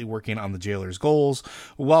quietly working on the jailer's goals,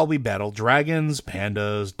 while we battle dragons,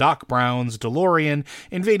 pandas, Doc Browns, DeLorean,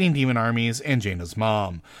 invading demon armies, and Jaina's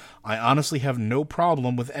mom. I honestly have no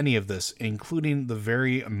problem with any of this, including the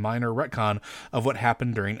very minor retcon of what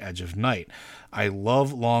happened during Edge of Night. I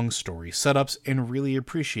love long story setups and really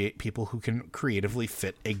appreciate people who can creatively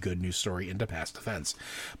fit a good new story into past events.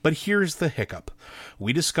 But here's the hiccup.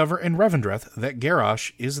 We discover in Revendreth that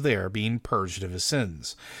Garrosh is there being purged of his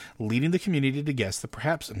sins, leading the community to guess that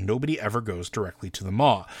perhaps nobody ever goes directly to the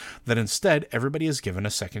Maw, that instead everybody is given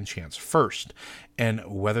a second chance first. And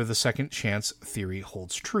whether the second chance theory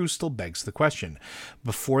holds true still begs the question.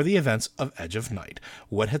 Before the events of Edge of Night,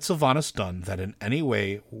 what had Sylvanas done that in any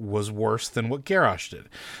way was worse than what Garrosh did?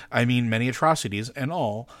 I mean, many atrocities and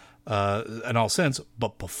all sense,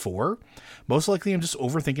 but before? Most likely I'm just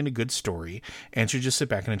overthinking a good story and should just sit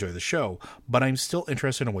back and enjoy the show, but I'm still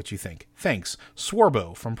interested in what you think. Thanks,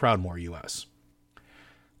 Swarbo from Proudmoore, US.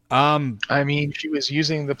 I mean, she was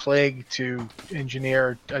using the plague to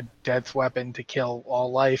engineer a death weapon to kill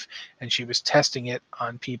all life, and she was testing it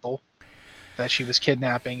on people that she was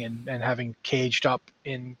kidnapping and having caged up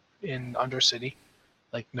in Undercity,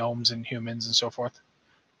 like gnomes and humans and so forth.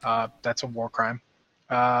 That's a war crime.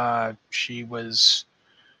 She was,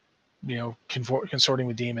 consorting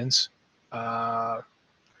with demons. But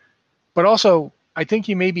also, I think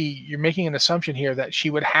you're making an assumption here that she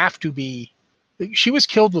would have to be. She was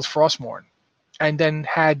killed with Frostmourne, and then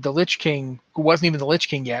had the Lich King, who wasn't even the Lich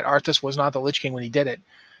King yet, Arthas was not the Lich King when he did it,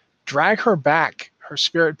 drag her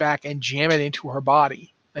spirit back, and jam it into her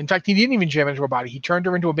body. In fact, he didn't even jam it into her body. He turned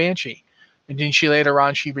her into a banshee, and then later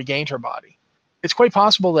on, she regained her body. It's quite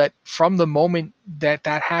possible that from the moment that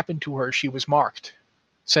happened to her, she was marked,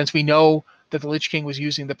 since we know that the Lich King was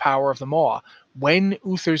using the power of the Maw. When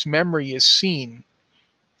Uther's memory is seen,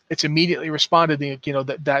 it's immediately responded,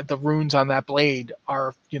 that the runes on that blade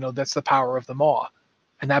are, that's the power of the Maw.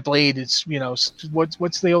 And that blade is,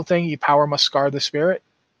 what's the old thing? Your power must scar the spirit.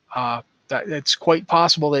 That it's quite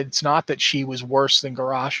possible that it's not that she was worse than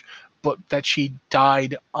Garrosh, but that she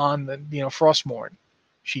died on the, Frostmourne.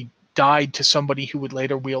 She died to somebody who would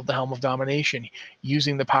later wield the Helm of Domination,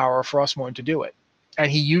 using the power of Frostmourne to do it.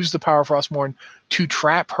 And he used the power of Frostmourne to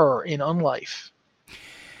trap her in unlife.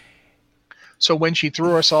 So when she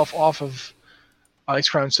threw herself off of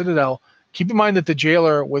Icecrown Citadel, keep in mind that the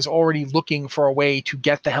jailer was already looking for a way to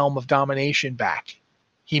get the Helm of Domination back.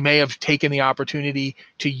 He may have taken the opportunity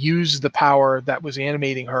to use the power that was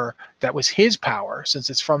animating her, that was his power, since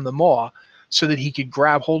it's from the Maw, so that he could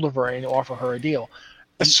grab hold of her and offer her a deal.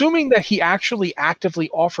 Assuming that he actually actively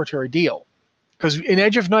offered her a deal. Because in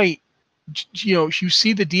Edge of Night, you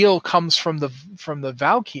see the deal comes from the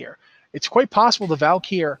Valkyr. It's quite possible the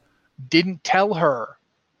Valkyr didn't tell her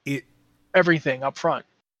everything up front.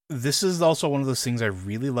 This is also one of those things I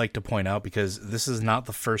really like to point out, because this is not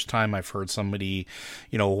the first time I've heard somebody,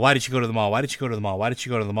 why did you go to the mall? Why did you go to the mall? Why did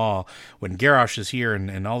you go to the mall when Garrosh is here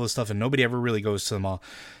and all this stuff, and nobody ever really goes to the mall.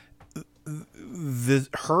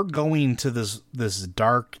 Her going to this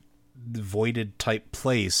dark, voided type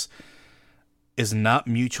place is not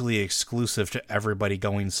mutually exclusive to everybody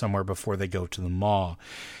going somewhere before they go to the mall.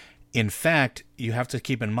 In fact, you have to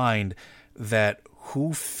keep in mind that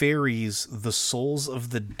who ferries the souls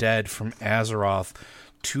of the dead from Azeroth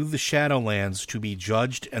to the Shadowlands to be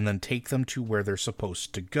judged and then take them to where they're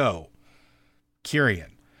supposed to go?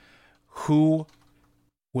 Kyrian. Who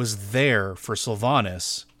was there for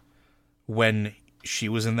Sylvanas when she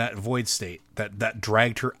was in that void state that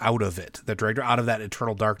dragged her out of it, that dragged her out of that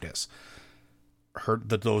eternal darkness?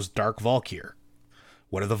 Those dark Valkyr.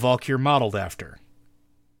 What are the Valkyr modeled after?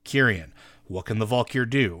 Kyrian. What can the Valkyr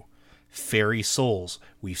do? Fairy souls.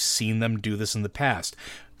 We've seen them do this in the past.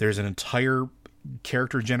 There's an entire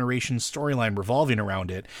character generation storyline revolving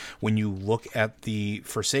around it. When you look at the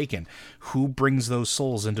Forsaken, who brings those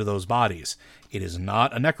souls into those bodies? It is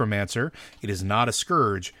not a necromancer. It is not a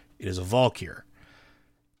scourge. It is a Valkyr.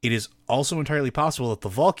 It is also entirely possible that the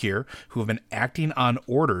Valkyr, who have been acting on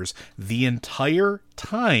orders the entire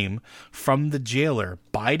time from the jailer,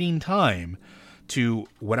 biding time to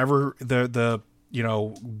whatever the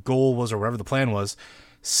goal was or whatever the plan was,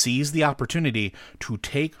 seized the opportunity to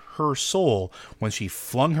take her soul when she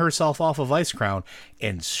flung herself off of Icecrown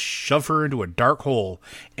and shove her into a dark hole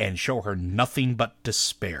and show her nothing but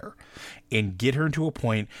despair, and get her to a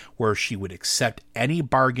point where she would accept any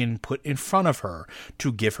bargain put in front of her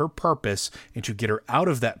to give her purpose and to get her out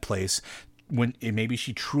of that place. When maybe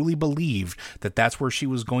she truly believed that that's where she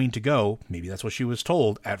was going to go, maybe that's what she was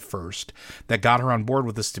told at first, that got her on board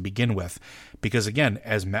with this to begin with. Because again,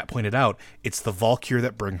 as Matt pointed out, it's the Valkyr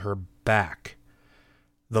that bring her back.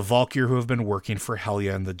 The Valkyr who have been working for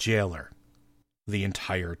Helya and the jailer the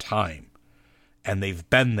entire time. And they've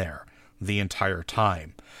been there the entire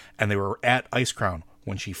time. And they were at Icecrown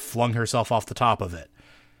when she flung herself off the top of it.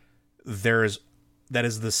 That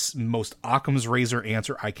is the most Occam's razor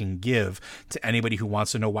answer I can give to anybody who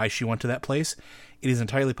wants to know why she went to that place. It is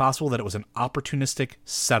entirely possible that it was an opportunistic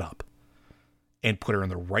setup and put her in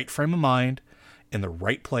the right frame of mind, in the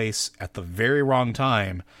right place, at the very wrong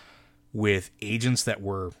time, with agents that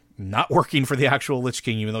were not working for the actual Lich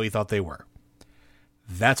King, even though he thought they were.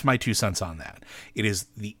 That's my 2 cents on that. It is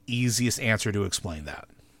the easiest answer to explain that,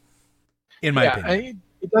 in my opinion.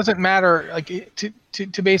 It doesn't matter,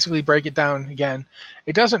 to basically break it down again,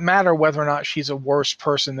 it doesn't matter whether or not she's a worse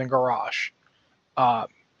person than Garrosh.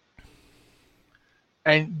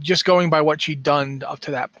 And just going by what she'd done up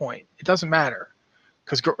to that point, it doesn't matter.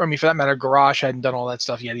 Because, for that matter, Garrosh hadn't done all that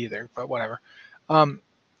stuff yet either, but whatever.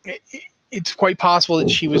 It's quite possible that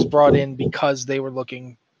she was brought in because they were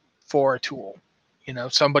looking for a tool.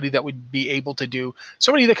 Somebody that would be able to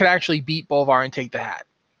somebody that could actually beat Bolvar and take the hat.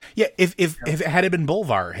 Yeah, if it had been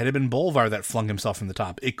Bolvar that flung himself from the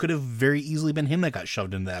top, it could have very easily been him that got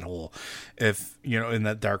shoved into that hole, in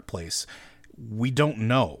that dark place. We don't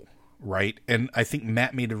know, right? And I think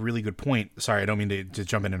Matt made a really good point. Sorry, I don't mean to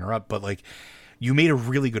jump in and interrupt, but you made a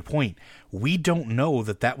really good point. We don't know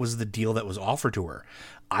that was the deal that was offered to her.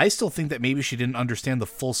 I still think that maybe she didn't understand the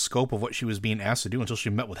full scope of what she was being asked to do until she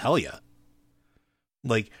met with Helya.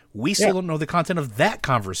 We still don't know the content of that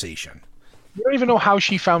conversation. We don't even know how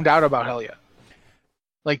she found out about Helya.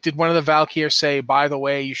 Did one of the Valkyr say, by the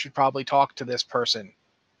way, you should probably talk to this person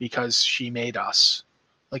because she made us?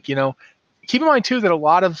 Keep in mind, too, that a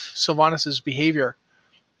lot of Sylvanas' behavior,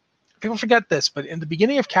 people forget this, but in the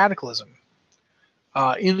beginning of Cataclysm,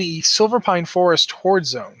 in the Silverpine Forest Horde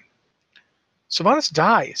Zone, Sylvanas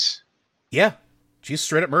dies. Yeah, she's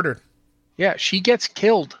straight up murdered. Yeah, she gets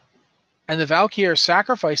killed. And the Valkyr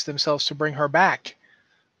sacrifice themselves to bring her back.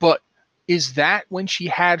 But is that when she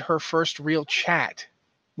had her first real chat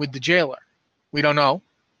with the jailer? We don't know,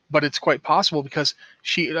 but it's quite possible because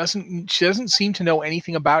she doesn't seem to know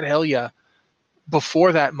anything about Helya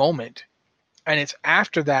before that moment. And it's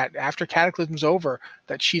after that, after Cataclysm's over,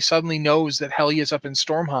 that she suddenly knows that Helya's up in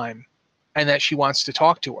Stormheim and that she wants to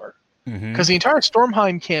talk to her. Because the entire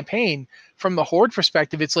Stormheim campaign, from the Horde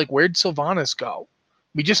perspective, it's like, where'd Sylvanas go?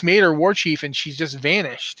 We just made her war chief and she's just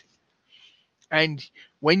vanished. And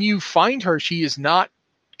when you find her, she is not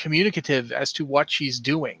communicative as to what she's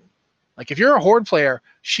doing. Like, if you're a Horde player,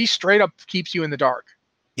 she straight up keeps you in the dark.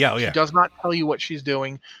 Yeah, She does not tell you what she's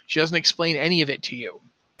doing. She doesn't explain any of it to you.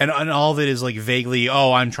 And all of it is like vaguely,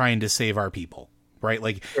 oh, I'm trying to save our people, right?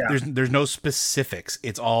 Like there's no specifics.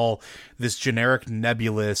 It's all this generic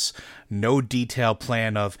nebulous, no detail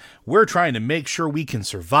plan of, we're trying to make sure we can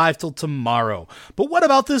survive till tomorrow. But what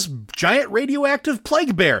about this giant radioactive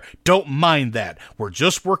plague bear? Don't mind that. We're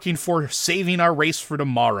just working for saving our race for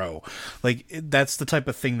tomorrow. Like, that's the type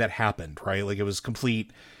of thing that happened, right? Like, it was complete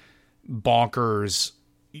bonkers.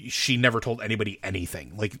 She never told anybody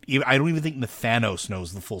anything. Like, I don't even think Nathanos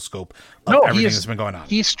knows the full scope of everything that's been going on.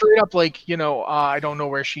 He's straight up like, I don't know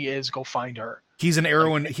where she is. Go find her. He's an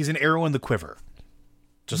arrow in the quiver,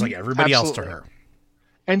 just like everybody else to her.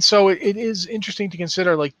 And so it is interesting to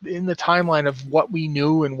consider, like, in the timeline of what we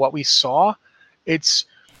knew and what we saw,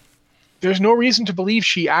 there's no reason to believe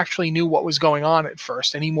she actually knew what was going on at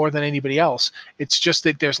first any more than anybody else. It's just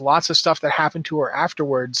that there's lots of stuff that happened to her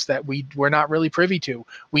afterwards that we're not really privy to.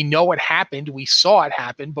 We know it happened. We saw it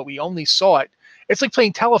happen, but we only saw it. It's like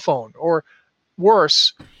playing telephone, or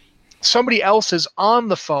worse, somebody else is on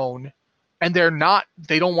the phone and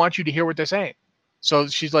they don't want you to hear what they're saying. So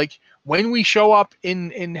she's like, when we show up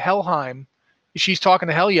in Helheim, she's talking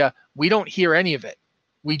to Helya. We don't hear any of it.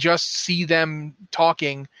 We just see them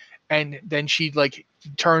talking. And then she like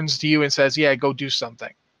turns to you and says, yeah, go do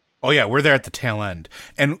something. Oh yeah, we're there at the tail end.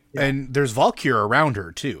 And there's Valkyr around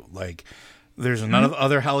her too. Like, there's none of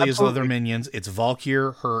other Helya's other minions. It's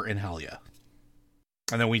Valkyr, her, and Helya.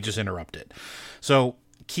 And then we just interrupt it. So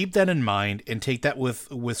keep that in mind and take that with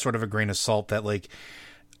sort of a grain of salt, that like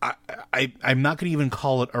I'm not gonna even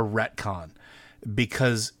call it a retcon,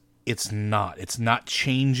 because it's not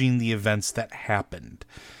changing the events that happened.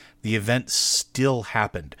 The event still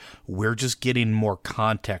happened. We're just getting more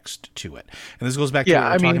context to it. And this goes back to what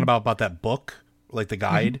we were talking about that book, like the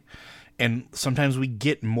guide. Mm-hmm. And sometimes we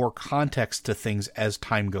get more context to things as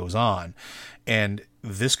time goes on. And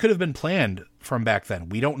this could have been planned from back then.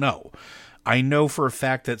 We don't know. I know for a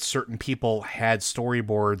fact that certain people had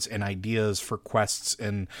storyboards and ideas for quests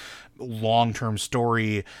and long-term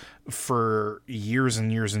story for years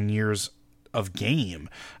and years and years of game.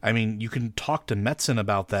 I mean, you can talk to Metzen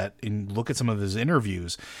about that and look at some of his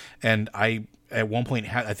interviews. And I, at one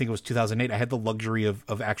point, I think it was 2008, I had the luxury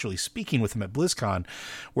of actually speaking with him at BlizzCon,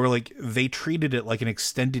 where like they treated it like an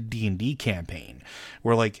extended D&D campaign,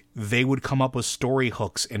 where like they would come up with story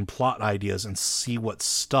hooks and plot ideas and see what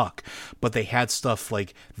stuck. But they had stuff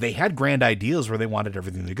like, they had grand ideas where they wanted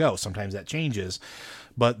everything to go. Sometimes that changes.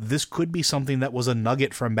 But this could be something that was a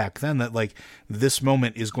nugget from back then, that like this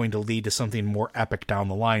moment is going to lead to something more epic down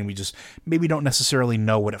the line. We just maybe don't necessarily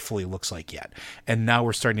know what it fully looks like yet. And now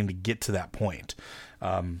we're starting to get to that point.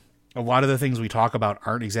 A lot of the things we talk about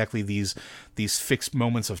aren't exactly these fixed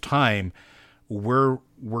moments of time. We're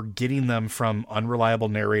getting them from unreliable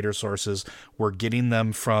narrator sources. We're getting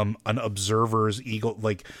them from an observer's eagle,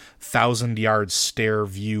 like 1,000-yard stare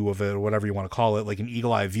view of it, or whatever you want to call it, like an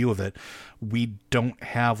eagle eye view of it. We don't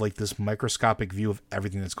have like this microscopic view of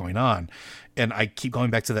everything that's going on. And I keep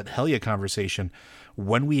going back to that Helya conversation.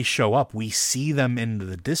 When we show up, we see them into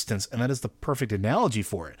the distance, and that is the perfect analogy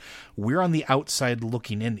for it. We're on the outside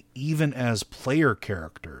looking in, even as player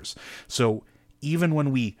characters. So even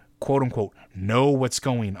when we quote unquote know what's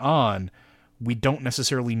going on, we don't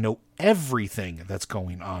necessarily know everything that's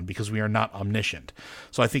going on because we are not omniscient.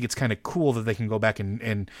 So I think it's kind of cool that they can go back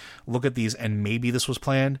and look at these, and maybe this was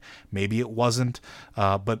planned, maybe it wasn't,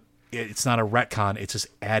 but it's not a retcon. It's just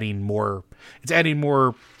adding more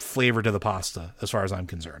flavor to the pasta as far as I'm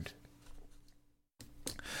concerned.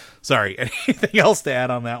 Sorry, anything else to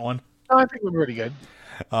add on that one? No, I think we're pretty good.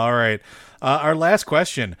 All right. Our last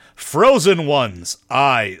question. Frozen Ones.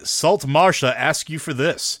 Salt Marsha, ask you for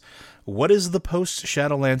this. What is the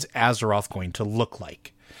post-Shadowlands Azeroth going to look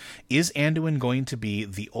like? Is Anduin going to be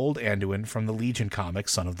the old Anduin from the Legion comic,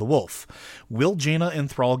 Son of the Wolf? Will Jaina and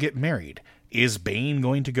Thrall get married? Is Bane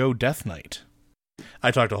going to go Death Knight? I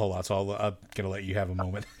talked a whole lot, so I'm going to let you have a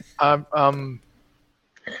moment.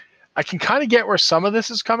 I can kind of get where some of this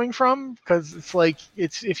is coming from, because it's like,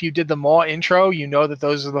 if you did the Maw intro, you know that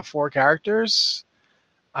those are the four characters.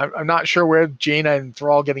 I'm not sure where Jaina and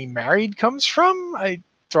Thrall getting married comes from.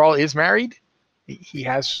 Thrall is married. He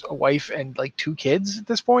has a wife and like 2 kids at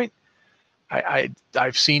this point.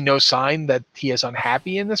 I've seen no sign that he is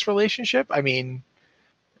unhappy in this relationship. I mean,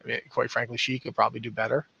 quite frankly, she could probably do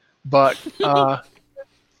better. But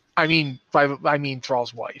I mean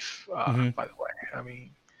Thrall's wife. By the way, I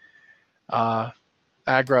mean,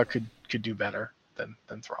 Agra could do better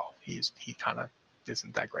than Thrall. He kind of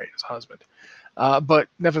isn't that great as a husband. But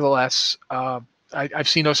nevertheless, I've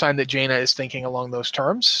seen no sign that Jaina is thinking along those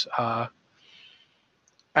terms.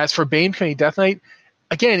 As for Bane becoming Death Knight,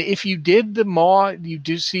 again, if you did the Maw, you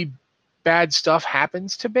do see bad stuff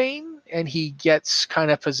happens to Bane, and he gets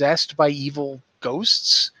kind of possessed by evil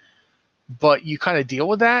ghosts, but you kind of deal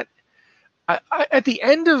with that. At the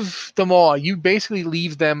end of the Maw, you basically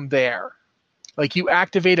leave them there. Like, you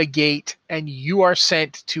activate a gate, and you are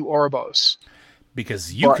sent to Oribos.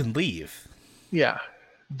 Because you can leave. Yeah.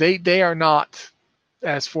 They are not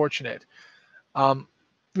as fortunate.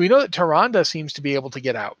 We know that Tyrande seems to be able to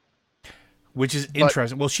get out, which is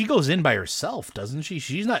interesting. Well, she goes in by herself, doesn't she?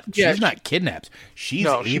 She's not kidnapped. She's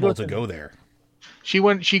able to go there. She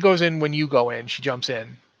goes in when you go in. She jumps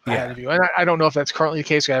in ahead of you. And I don't know if that's currently the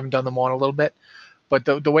case. I haven't done them on a little bit. But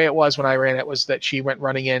the way it was when I ran it was that she went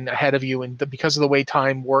running in ahead of you. And because of the way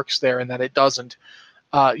time works there and that it doesn't,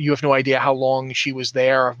 you have no idea how long she was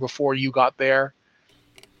there before you got there.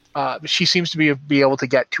 She seems to be able to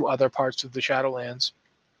get to other parts of the Shadowlands.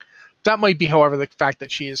 That might be, however, the fact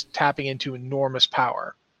that she is tapping into enormous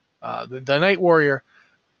power. The Night Warrior,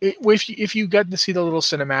 if you get to see the little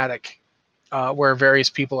cinematic where various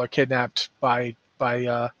people are kidnapped by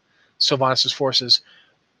Sylvanas' forces,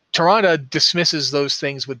 Tyrande dismisses those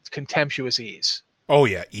things with contemptuous ease. Oh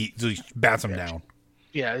yeah, he bats them down.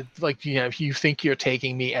 Yeah, like, if you think you're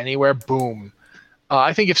taking me anywhere, boom.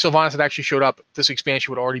 I think if Sylvanas had actually showed up, this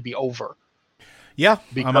expansion would already be over. Yeah,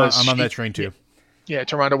 I'm on that train too. Yeah,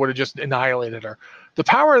 Tyrande would have just annihilated her. The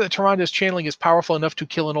power that Tyrande is channeling is powerful enough to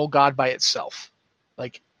kill an old god by itself.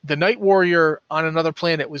 Like, the Night Warrior on another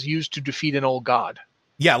planet was used to defeat an old god.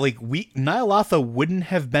 Yeah, like, Ny'alotha wouldn't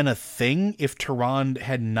have been a thing if Tyrande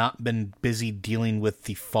had not been busy dealing with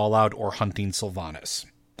the fallout or hunting Sylvanas.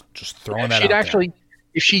 Just throwing that out there.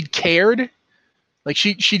 If she'd cared, like,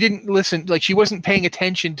 she didn't listen, like, she wasn't paying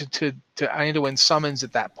attention to Anduin's summons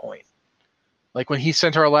at that point. Like, when he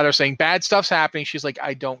sent her a letter saying bad stuff's happening, she's like,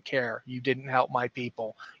 I don't care. You didn't help my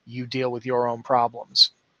people. You deal with your own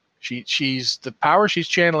problems. She's the power she's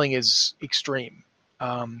channeling is extreme.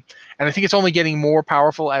 And I think it's only getting more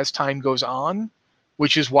powerful as time goes on,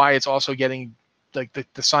 which is why it's also getting, like,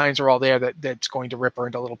 the signs are all there that's going to rip her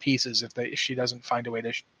into little pieces if she doesn't find a way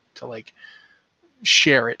to like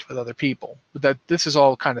share it with other people. But this is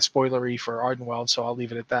all kind of spoilery for Ardenweald, so I'll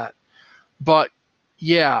leave it at that. But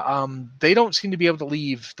yeah, they don't seem to be able to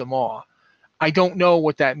leave the Maw. I don't know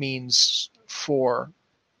what that means for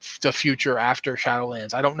the future after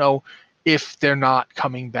Shadowlands. I don't know if they're not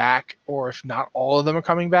coming back or if not all of them are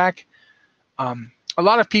coming back. A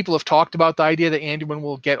lot of people have talked about the idea that Anduin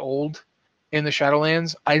will get old in the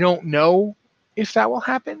Shadowlands. I don't know if that will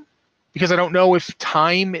happen, because I don't know if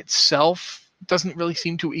time itself doesn't really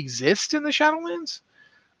seem to exist in the Shadowlands.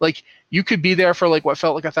 Like, you could be there for like what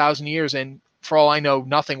felt like 1,000 years, and for all I know,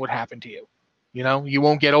 nothing would happen to you. You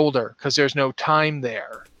won't get older because there's no time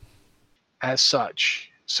there as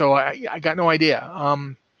such. So I got no idea.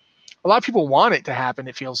 A lot of people want it to happen,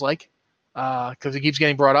 it feels like, because it keeps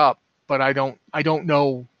getting brought up, but I don't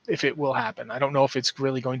know if it will happen. I don't know if it's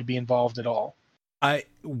really going to be involved at all.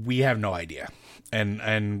 We have no idea.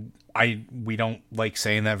 And we don't like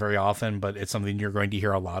saying that very often, but it's something you're going to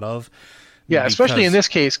hear a lot of. Yeah, especially in this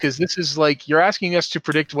case, because this is like, you're asking us to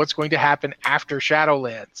predict what's going to happen after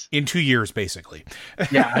Shadowlands. In 2 years, basically.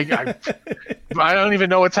 Yeah, I don't even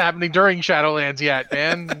know what's happening during Shadowlands yet,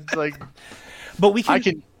 man. It's like, but we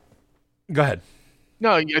can... Go ahead.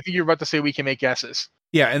 No, I think you're about to say we can make guesses.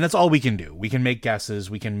 Yeah, and that's all we can do. We can make guesses.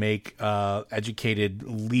 We can make educated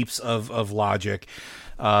leaps of logic.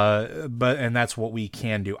 And that's what we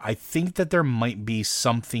can do. I think that there might be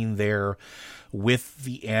something there with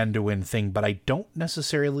the Anduin thing, but I don't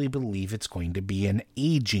necessarily believe it's going to be an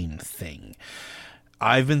aging thing.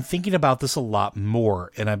 I've been thinking about this a lot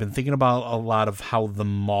more, and I've been thinking about a lot of how the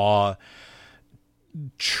Maw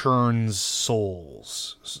churns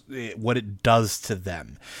souls, what it does to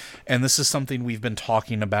them. And this is something we've been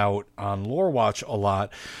talking about on Lore Watch a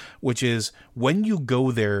lot, which is when you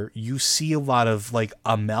go there, you see a lot of like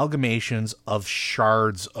amalgamations of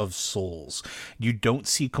shards of souls. You don't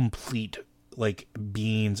see complete like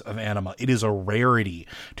beings of anima. It is a rarity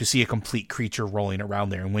to see a complete creature rolling around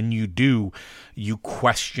there. And when you do, you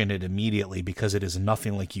question it immediately because it is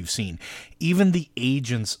nothing like you've seen. Even the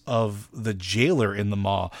agents of the jailer in the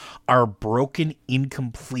Maw are broken,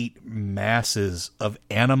 incomplete masses of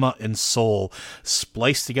anima and soul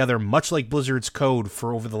spliced together, much like Blizzard's code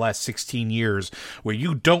for over the last 16 years, where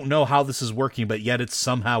you don't know how this is working, but yet it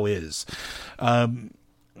somehow is.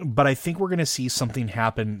 But I think we're going to see something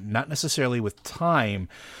happen, not necessarily with time,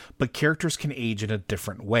 but characters can age in a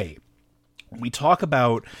different way. We talk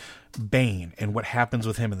about Bane and what happens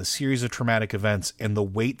with him in the series of traumatic events and the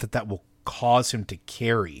weight that will cause him to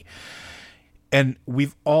carry. And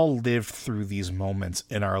we've all lived through these moments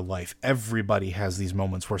in our life. Everybody has these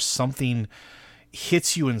moments where something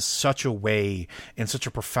hits you in such a way, in such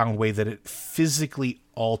a profound way, that it physically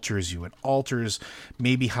alters you. It alters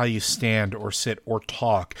maybe how you stand or sit or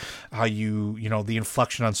talk, how the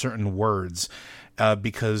inflection on certain words,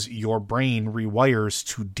 because your brain rewires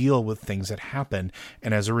to deal with things that happen,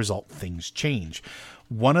 and as a result, things change.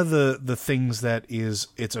 One of the things that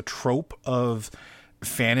it's a trope of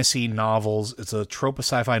fantasy novels, it's a trope of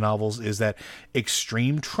sci-fi novels, is that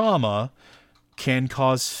extreme trauma can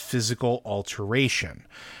cause physical alteration.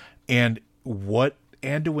 And what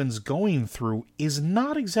Anduin's going through is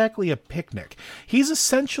not exactly a picnic. He's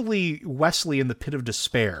essentially Wesley in the pit of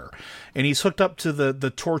despair, and he's hooked up to the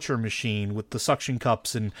torture machine with the suction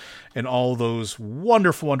cups and all those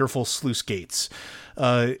wonderful, wonderful sluice gates.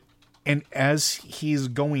 And as he's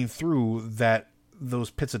going through those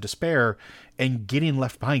pits of despair and getting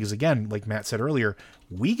left behind, because again, like Matt said earlier,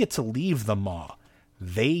 we get to leave the Maw.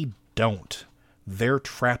 They don't. They're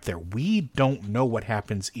trapped there. We don't know what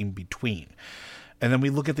happens in between. And then we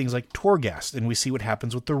look at things like Torghast, and we see what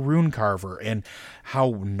happens with the Rune Carver and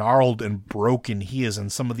how gnarled and broken he is,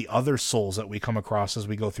 and some of the other souls that we come across as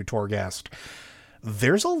we go through Torghast.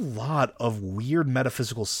 There's a lot of weird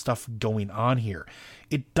metaphysical stuff going on here.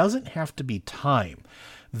 It doesn't have to be time.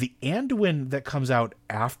 The Anduin that comes out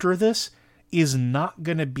after this is not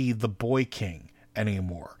going to be the Boy King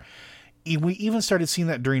anymore. We even started seeing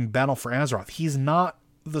that during Battle for Azeroth. He's not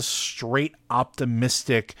the straight,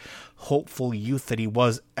 optimistic, hopeful youth that he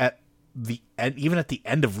was at the end, even at the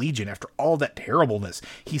end of Legion. After all that terribleness,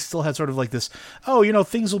 he still had sort of like this,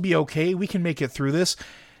 things will be okay, we can make it through this.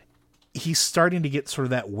 He's starting to get sort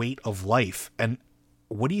of that weight of life. And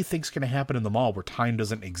what do you think's going to happen in the Maw where time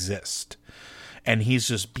doesn't exist? And he's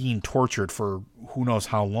just being tortured for who knows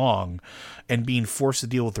how long and being forced to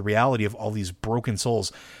deal with the reality of all these broken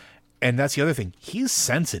souls. And that's the other thing. He's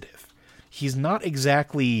sensitive. He's not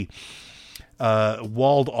exactly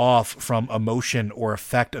walled off from emotion or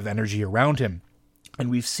effect of energy around him. And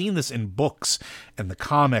we've seen this in books and the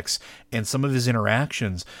comics and some of his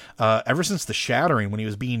interactions ever since the Shattering, when he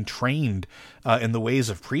was being trained in the ways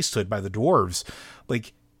of priesthood by the dwarves.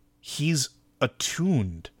 Like, he's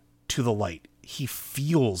attuned to the light. He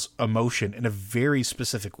feels emotion in a very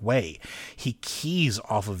specific way. He keys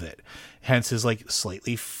off of it. Hence his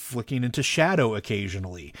slightly flicking into shadow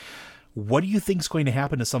occasionally. What do you think is going to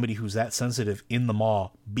happen to somebody who's that sensitive in the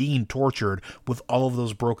Maw, being tortured with all of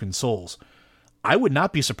those broken souls? I would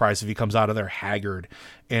not be surprised if he comes out of there haggard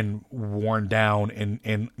and worn down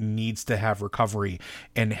and needs to have recovery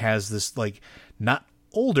and has this, not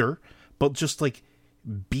older, but just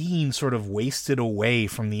being sort of wasted away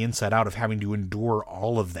from the inside out of having to endure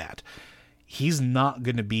all of that. He's not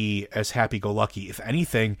going to be as happy-go-lucky. If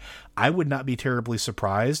anything, I would not be terribly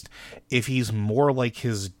surprised if he's more like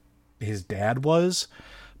his dad was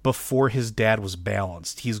before his dad was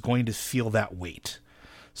balanced. He's going to feel that weight.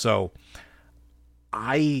 So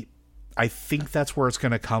I think that's where it's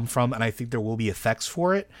going to come from, and I think there will be effects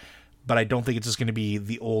for it, but I don't think it's just going to be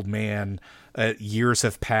the old man. Years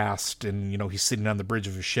have passed, and he's sitting on the bridge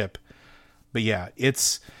of a ship. But yeah,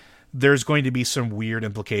 there's going to be some weird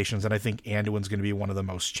implications, and I think Anduin's going to be one of the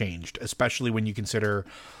most changed, especially when you consider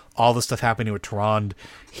all the stuff happening with Tyrande.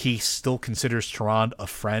 He still considers Tyrande a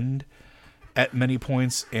friend at many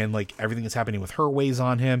points, and everything that's happening with her weighs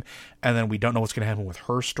on him, and then we don't know what's going to happen with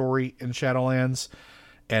her story in Shadowlands,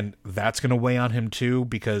 and that's going to weigh on him too,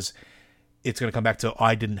 because it's going to come back to,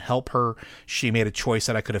 I didn't help her. She made a choice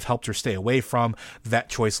that I could have helped her stay away from. That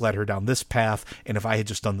choice led her down this path. And if I had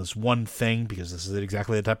just done this one thing, because this is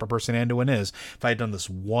exactly the type of person Anduin is, if I had done this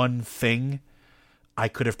one thing, I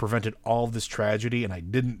could have prevented all of this tragedy. And I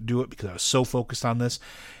didn't do it because I was so focused on this.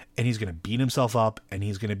 And he's going to beat himself up, and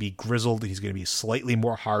he's going to be grizzled. He's going to be slightly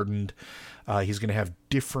more hardened. He's going to have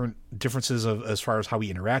differences as far as how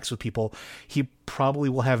he interacts with people. He probably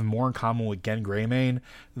will have more in common with Gen Greymane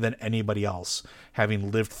than anybody else,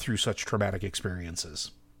 having lived through such traumatic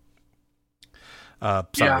experiences.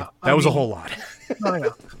 Sorry, that was a whole lot. Oh, yeah.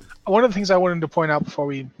 One of the things I wanted to point out before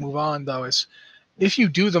we move on, though, is if you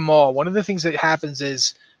do them all, one of the things that happens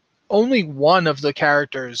is only one of the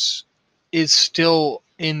characters is still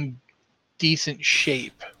in decent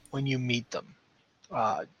shape when you meet them.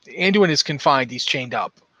 Anduin is confined. He's chained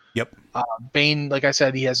up. Yep. Bane, like I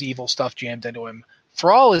said, he has evil stuff jammed into him.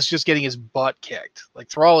 Thrall is just getting his butt kicked. Like,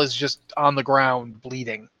 Thrall is just on the ground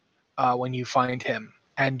bleeding when you find him.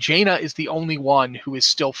 And Jaina is the only one who is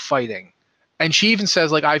still fighting. And she even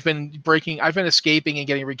says, like, I've been escaping and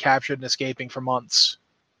getting recaptured and escaping for months.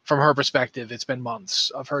 From her perspective, it's been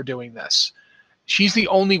months of her doing this. She's the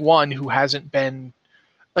only one who hasn't been,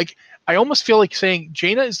 like, I almost feel like saying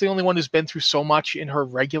Jaina is the only one who's been through so much in her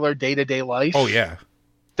regular day-to-day life. Oh, yeah.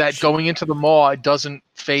 That going into the maw doesn't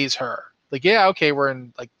phase her. Like, yeah, okay, we're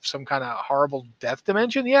in, like, some kind of horrible death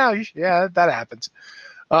dimension. Yeah, that happens.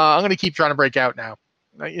 I'm going to keep trying to break out now.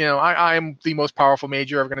 You know, I'm the most powerful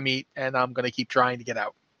mage you're ever going to meet, and I'm going to keep trying to get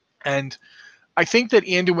out. And I think that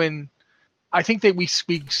Anduin, we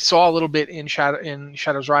saw a little bit in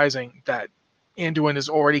Shadows Rising that Anduin is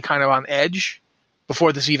already kind of on edge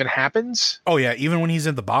before this even happens. Oh, yeah, even when he's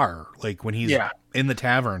in the bar, like when he's in the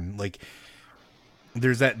tavern, like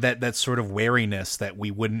there's that sort of wariness that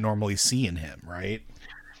we wouldn't normally see in him, right?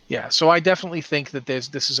 Yeah, so I definitely think that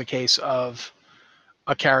this is a case of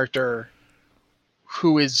a character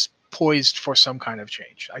who is poised for some kind of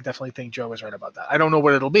change. I definitely think Joe is right about that. I don't know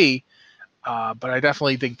what it'll be, but I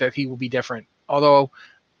definitely think that he will be different. Although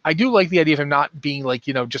I do like the idea of him not being like,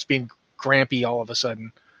 you know, just being grampy all of a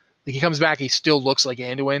sudden. Like, he comes back, he still looks like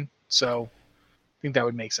Anduin, so I think that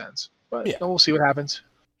would make sense. But we'll see what happens.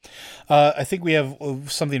 I think we have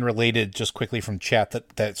something related just quickly from chat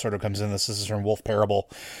that sort of comes in. This is from Wolf Parable.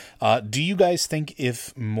 Do you guys think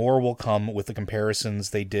if more will come with the comparisons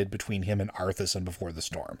they did between him and Arthas and Before the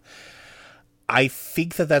Storm? I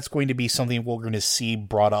think that's going to be something we're going to see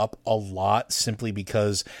brought up a lot, simply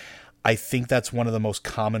because I think that's one of the most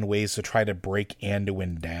common ways to try to break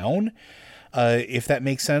Anduin down. If that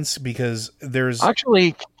makes sense, because there's...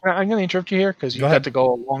 Actually, I'm going to interrupt you here because you had to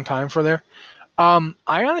go a long time for there. I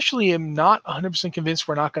honestly am not 100% convinced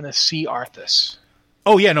we're not going to see Arthas.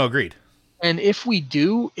 Oh, yeah, no, agreed. And if we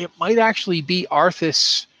do, it might actually be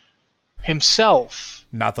Arthas himself.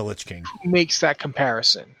 Not the Lich King. Who makes that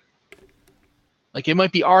comparison. Like, it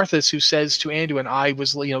might be Arthas who says to Anduin, I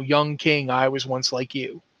was, you know, young king, I was once like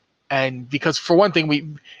you. And because, for one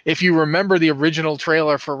thing, if you remember the original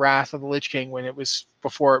trailer for Wrath of the Lich King,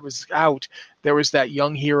 before it was out, there was that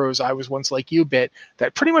young heroes I was once like you bit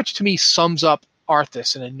that pretty much to me sums up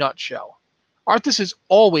Arthas in a nutshell. Arthas is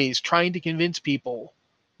always trying to convince people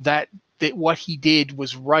that what he did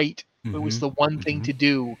was right. Mm-hmm. It was the one thing to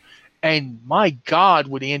do. And my God,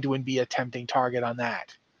 would Anduin be a tempting target on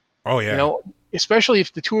that? Oh, yeah. You know, especially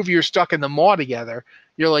if the two of you are stuck in the maw together,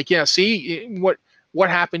 you're like, yeah, see what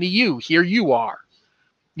happened to you? Here you are.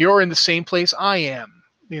 You're in the same place I am.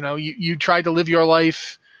 You know, you tried to live your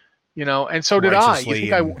life, you know, and so did I. You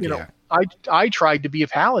think I tried to be a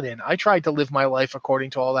paladin. I tried to live my life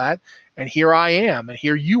according to all that, and here I am, and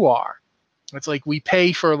here you are. It's like we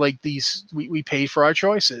pay for like these. We pay for our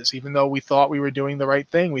choices, even though we thought we were doing the right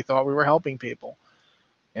thing. We thought we were helping people,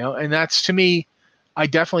 you know. And that's, to me, I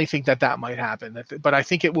definitely think that might happen. But I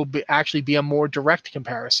think it will actually be a more direct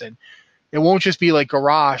comparison. It won't just be like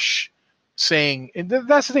Garrosh saying, and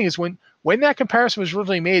that's the thing, is when that comparison was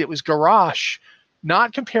originally made, it was Garrosh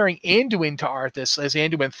not comparing Anduin to Arthas as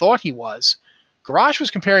Anduin thought he was. Garrosh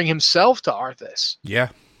was comparing himself to Arthas. Yeah.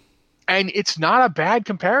 And it's not a bad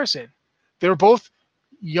comparison. They're both,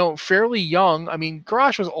 you know, fairly young. I mean,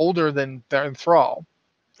 Garrosh was older than Thrall,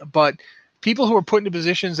 but people who were put into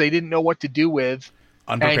positions they didn't know what to do with,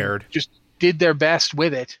 unprepared, and just did their best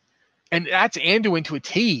with it. And that's Anduin to a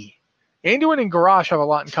T. Anduin and Garrosh have a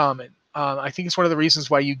lot in common. I think it's one of the reasons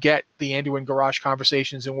why you get the Anduin-Garrosh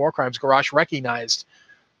conversations in War Crimes. Garrosh recognized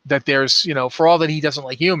that there's, you know, for all that he doesn't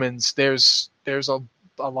like humans, there's a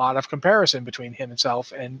lot of comparison between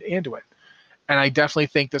himself and Anduin. And I definitely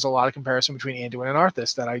think there's a lot of comparison between Anduin and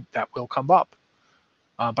Arthas that will come up.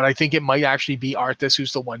 But I think it might actually be Arthas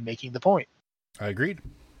who's the one making the point. I agreed.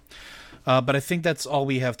 But I think that's all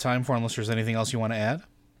we have time for, unless there's anything else you want to add.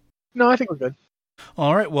 No, I think we're good.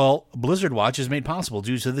 All right, well, Blizzard Watch is made possible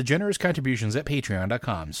due to the generous contributions at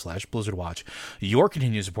patreon.com/BlizzardWatch. Your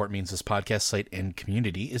continued support means this podcast site and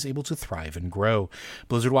community is able to thrive and grow.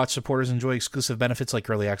 Blizzard Watch supporters enjoy exclusive benefits like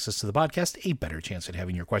early access to the podcast, a better chance at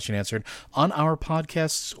having your question answered on our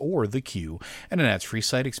podcasts or the queue, and an ads-free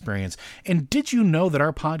site experience. And did you know that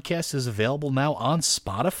our podcast is available now on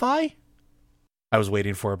Spotify? I was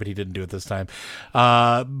waiting for it, but he didn't do it this time.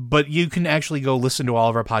 But you can actually go listen to all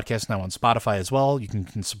of our podcasts now on Spotify as well. You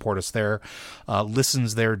can support us there.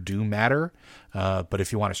 Listens there do matter. But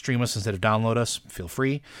if you want to stream us instead of download us, feel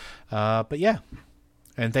free. But yeah.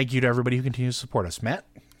 And thank you to everybody who continues to support us. Matt?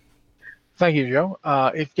 Thank you, Joe.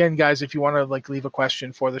 Again, guys, if you want to leave a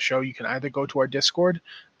question for the show, you can either go to our Discord,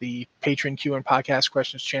 the Patreon Q and Podcast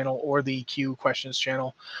Questions channel, or the Q Questions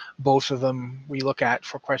channel. Both of them we look at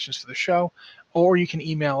for questions for the show. Or you can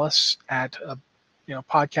email us at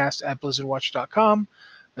podcast@blizzardwatch.com.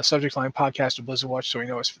 The subject line podcast of Blizzard Watch, so we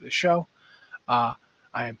know it's for the show. I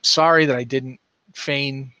am sorry that I didn't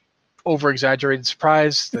feign over-exaggerated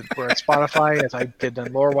surprise that we're at Spotify as I did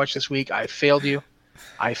on Lore Watch this week. I failed you.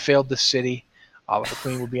 I failed the city. The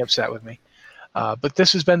Queen would be upset with me. But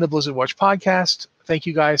this has been the Blizzard Watch podcast. Thank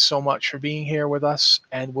you guys so much for being here with us,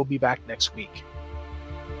 and we'll be back next week.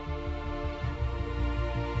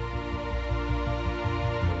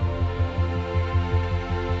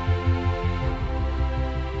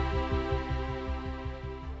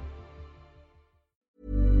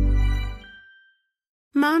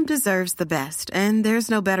 Mom deserves the best, and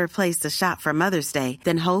there's no better place to shop for Mother's Day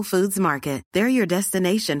than Whole Foods Market. They're your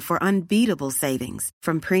destination for unbeatable savings,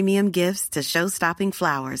 from premium gifts to show-stopping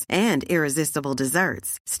flowers and irresistible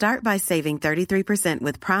desserts. Start by saving 33%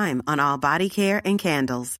 with Prime on all body care and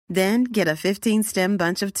candles. Then get a 15-stem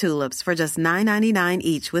bunch of tulips for just $9.99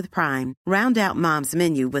 each with Prime. Round out Mom's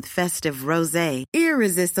menu with festive rosé,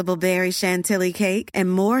 irresistible berry chantilly cake,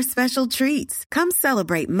 and more special treats. Come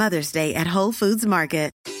celebrate Mother's Day at Whole Foods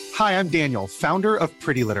Market. Hi, I'm Daniel, founder of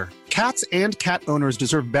Pretty Litter. Cats and cat owners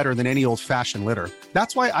deserve better than any old-fashioned litter.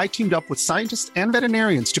 That's why I teamed up with scientists and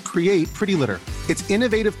veterinarians to create Pretty Litter. Its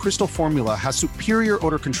innovative crystal formula has superior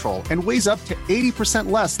odor control and weighs up to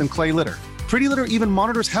 80% less than clay litter. Pretty Litter even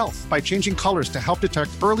monitors health by changing colors to help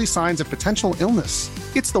detect early signs of potential illness.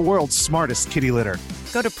 It's the world's smartest kitty litter.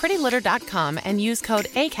 Go to prettylitter.com and use code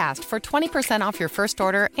ACAST for 20% off your first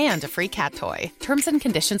order and a free cat toy. Terms and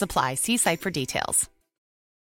conditions apply. See site for details.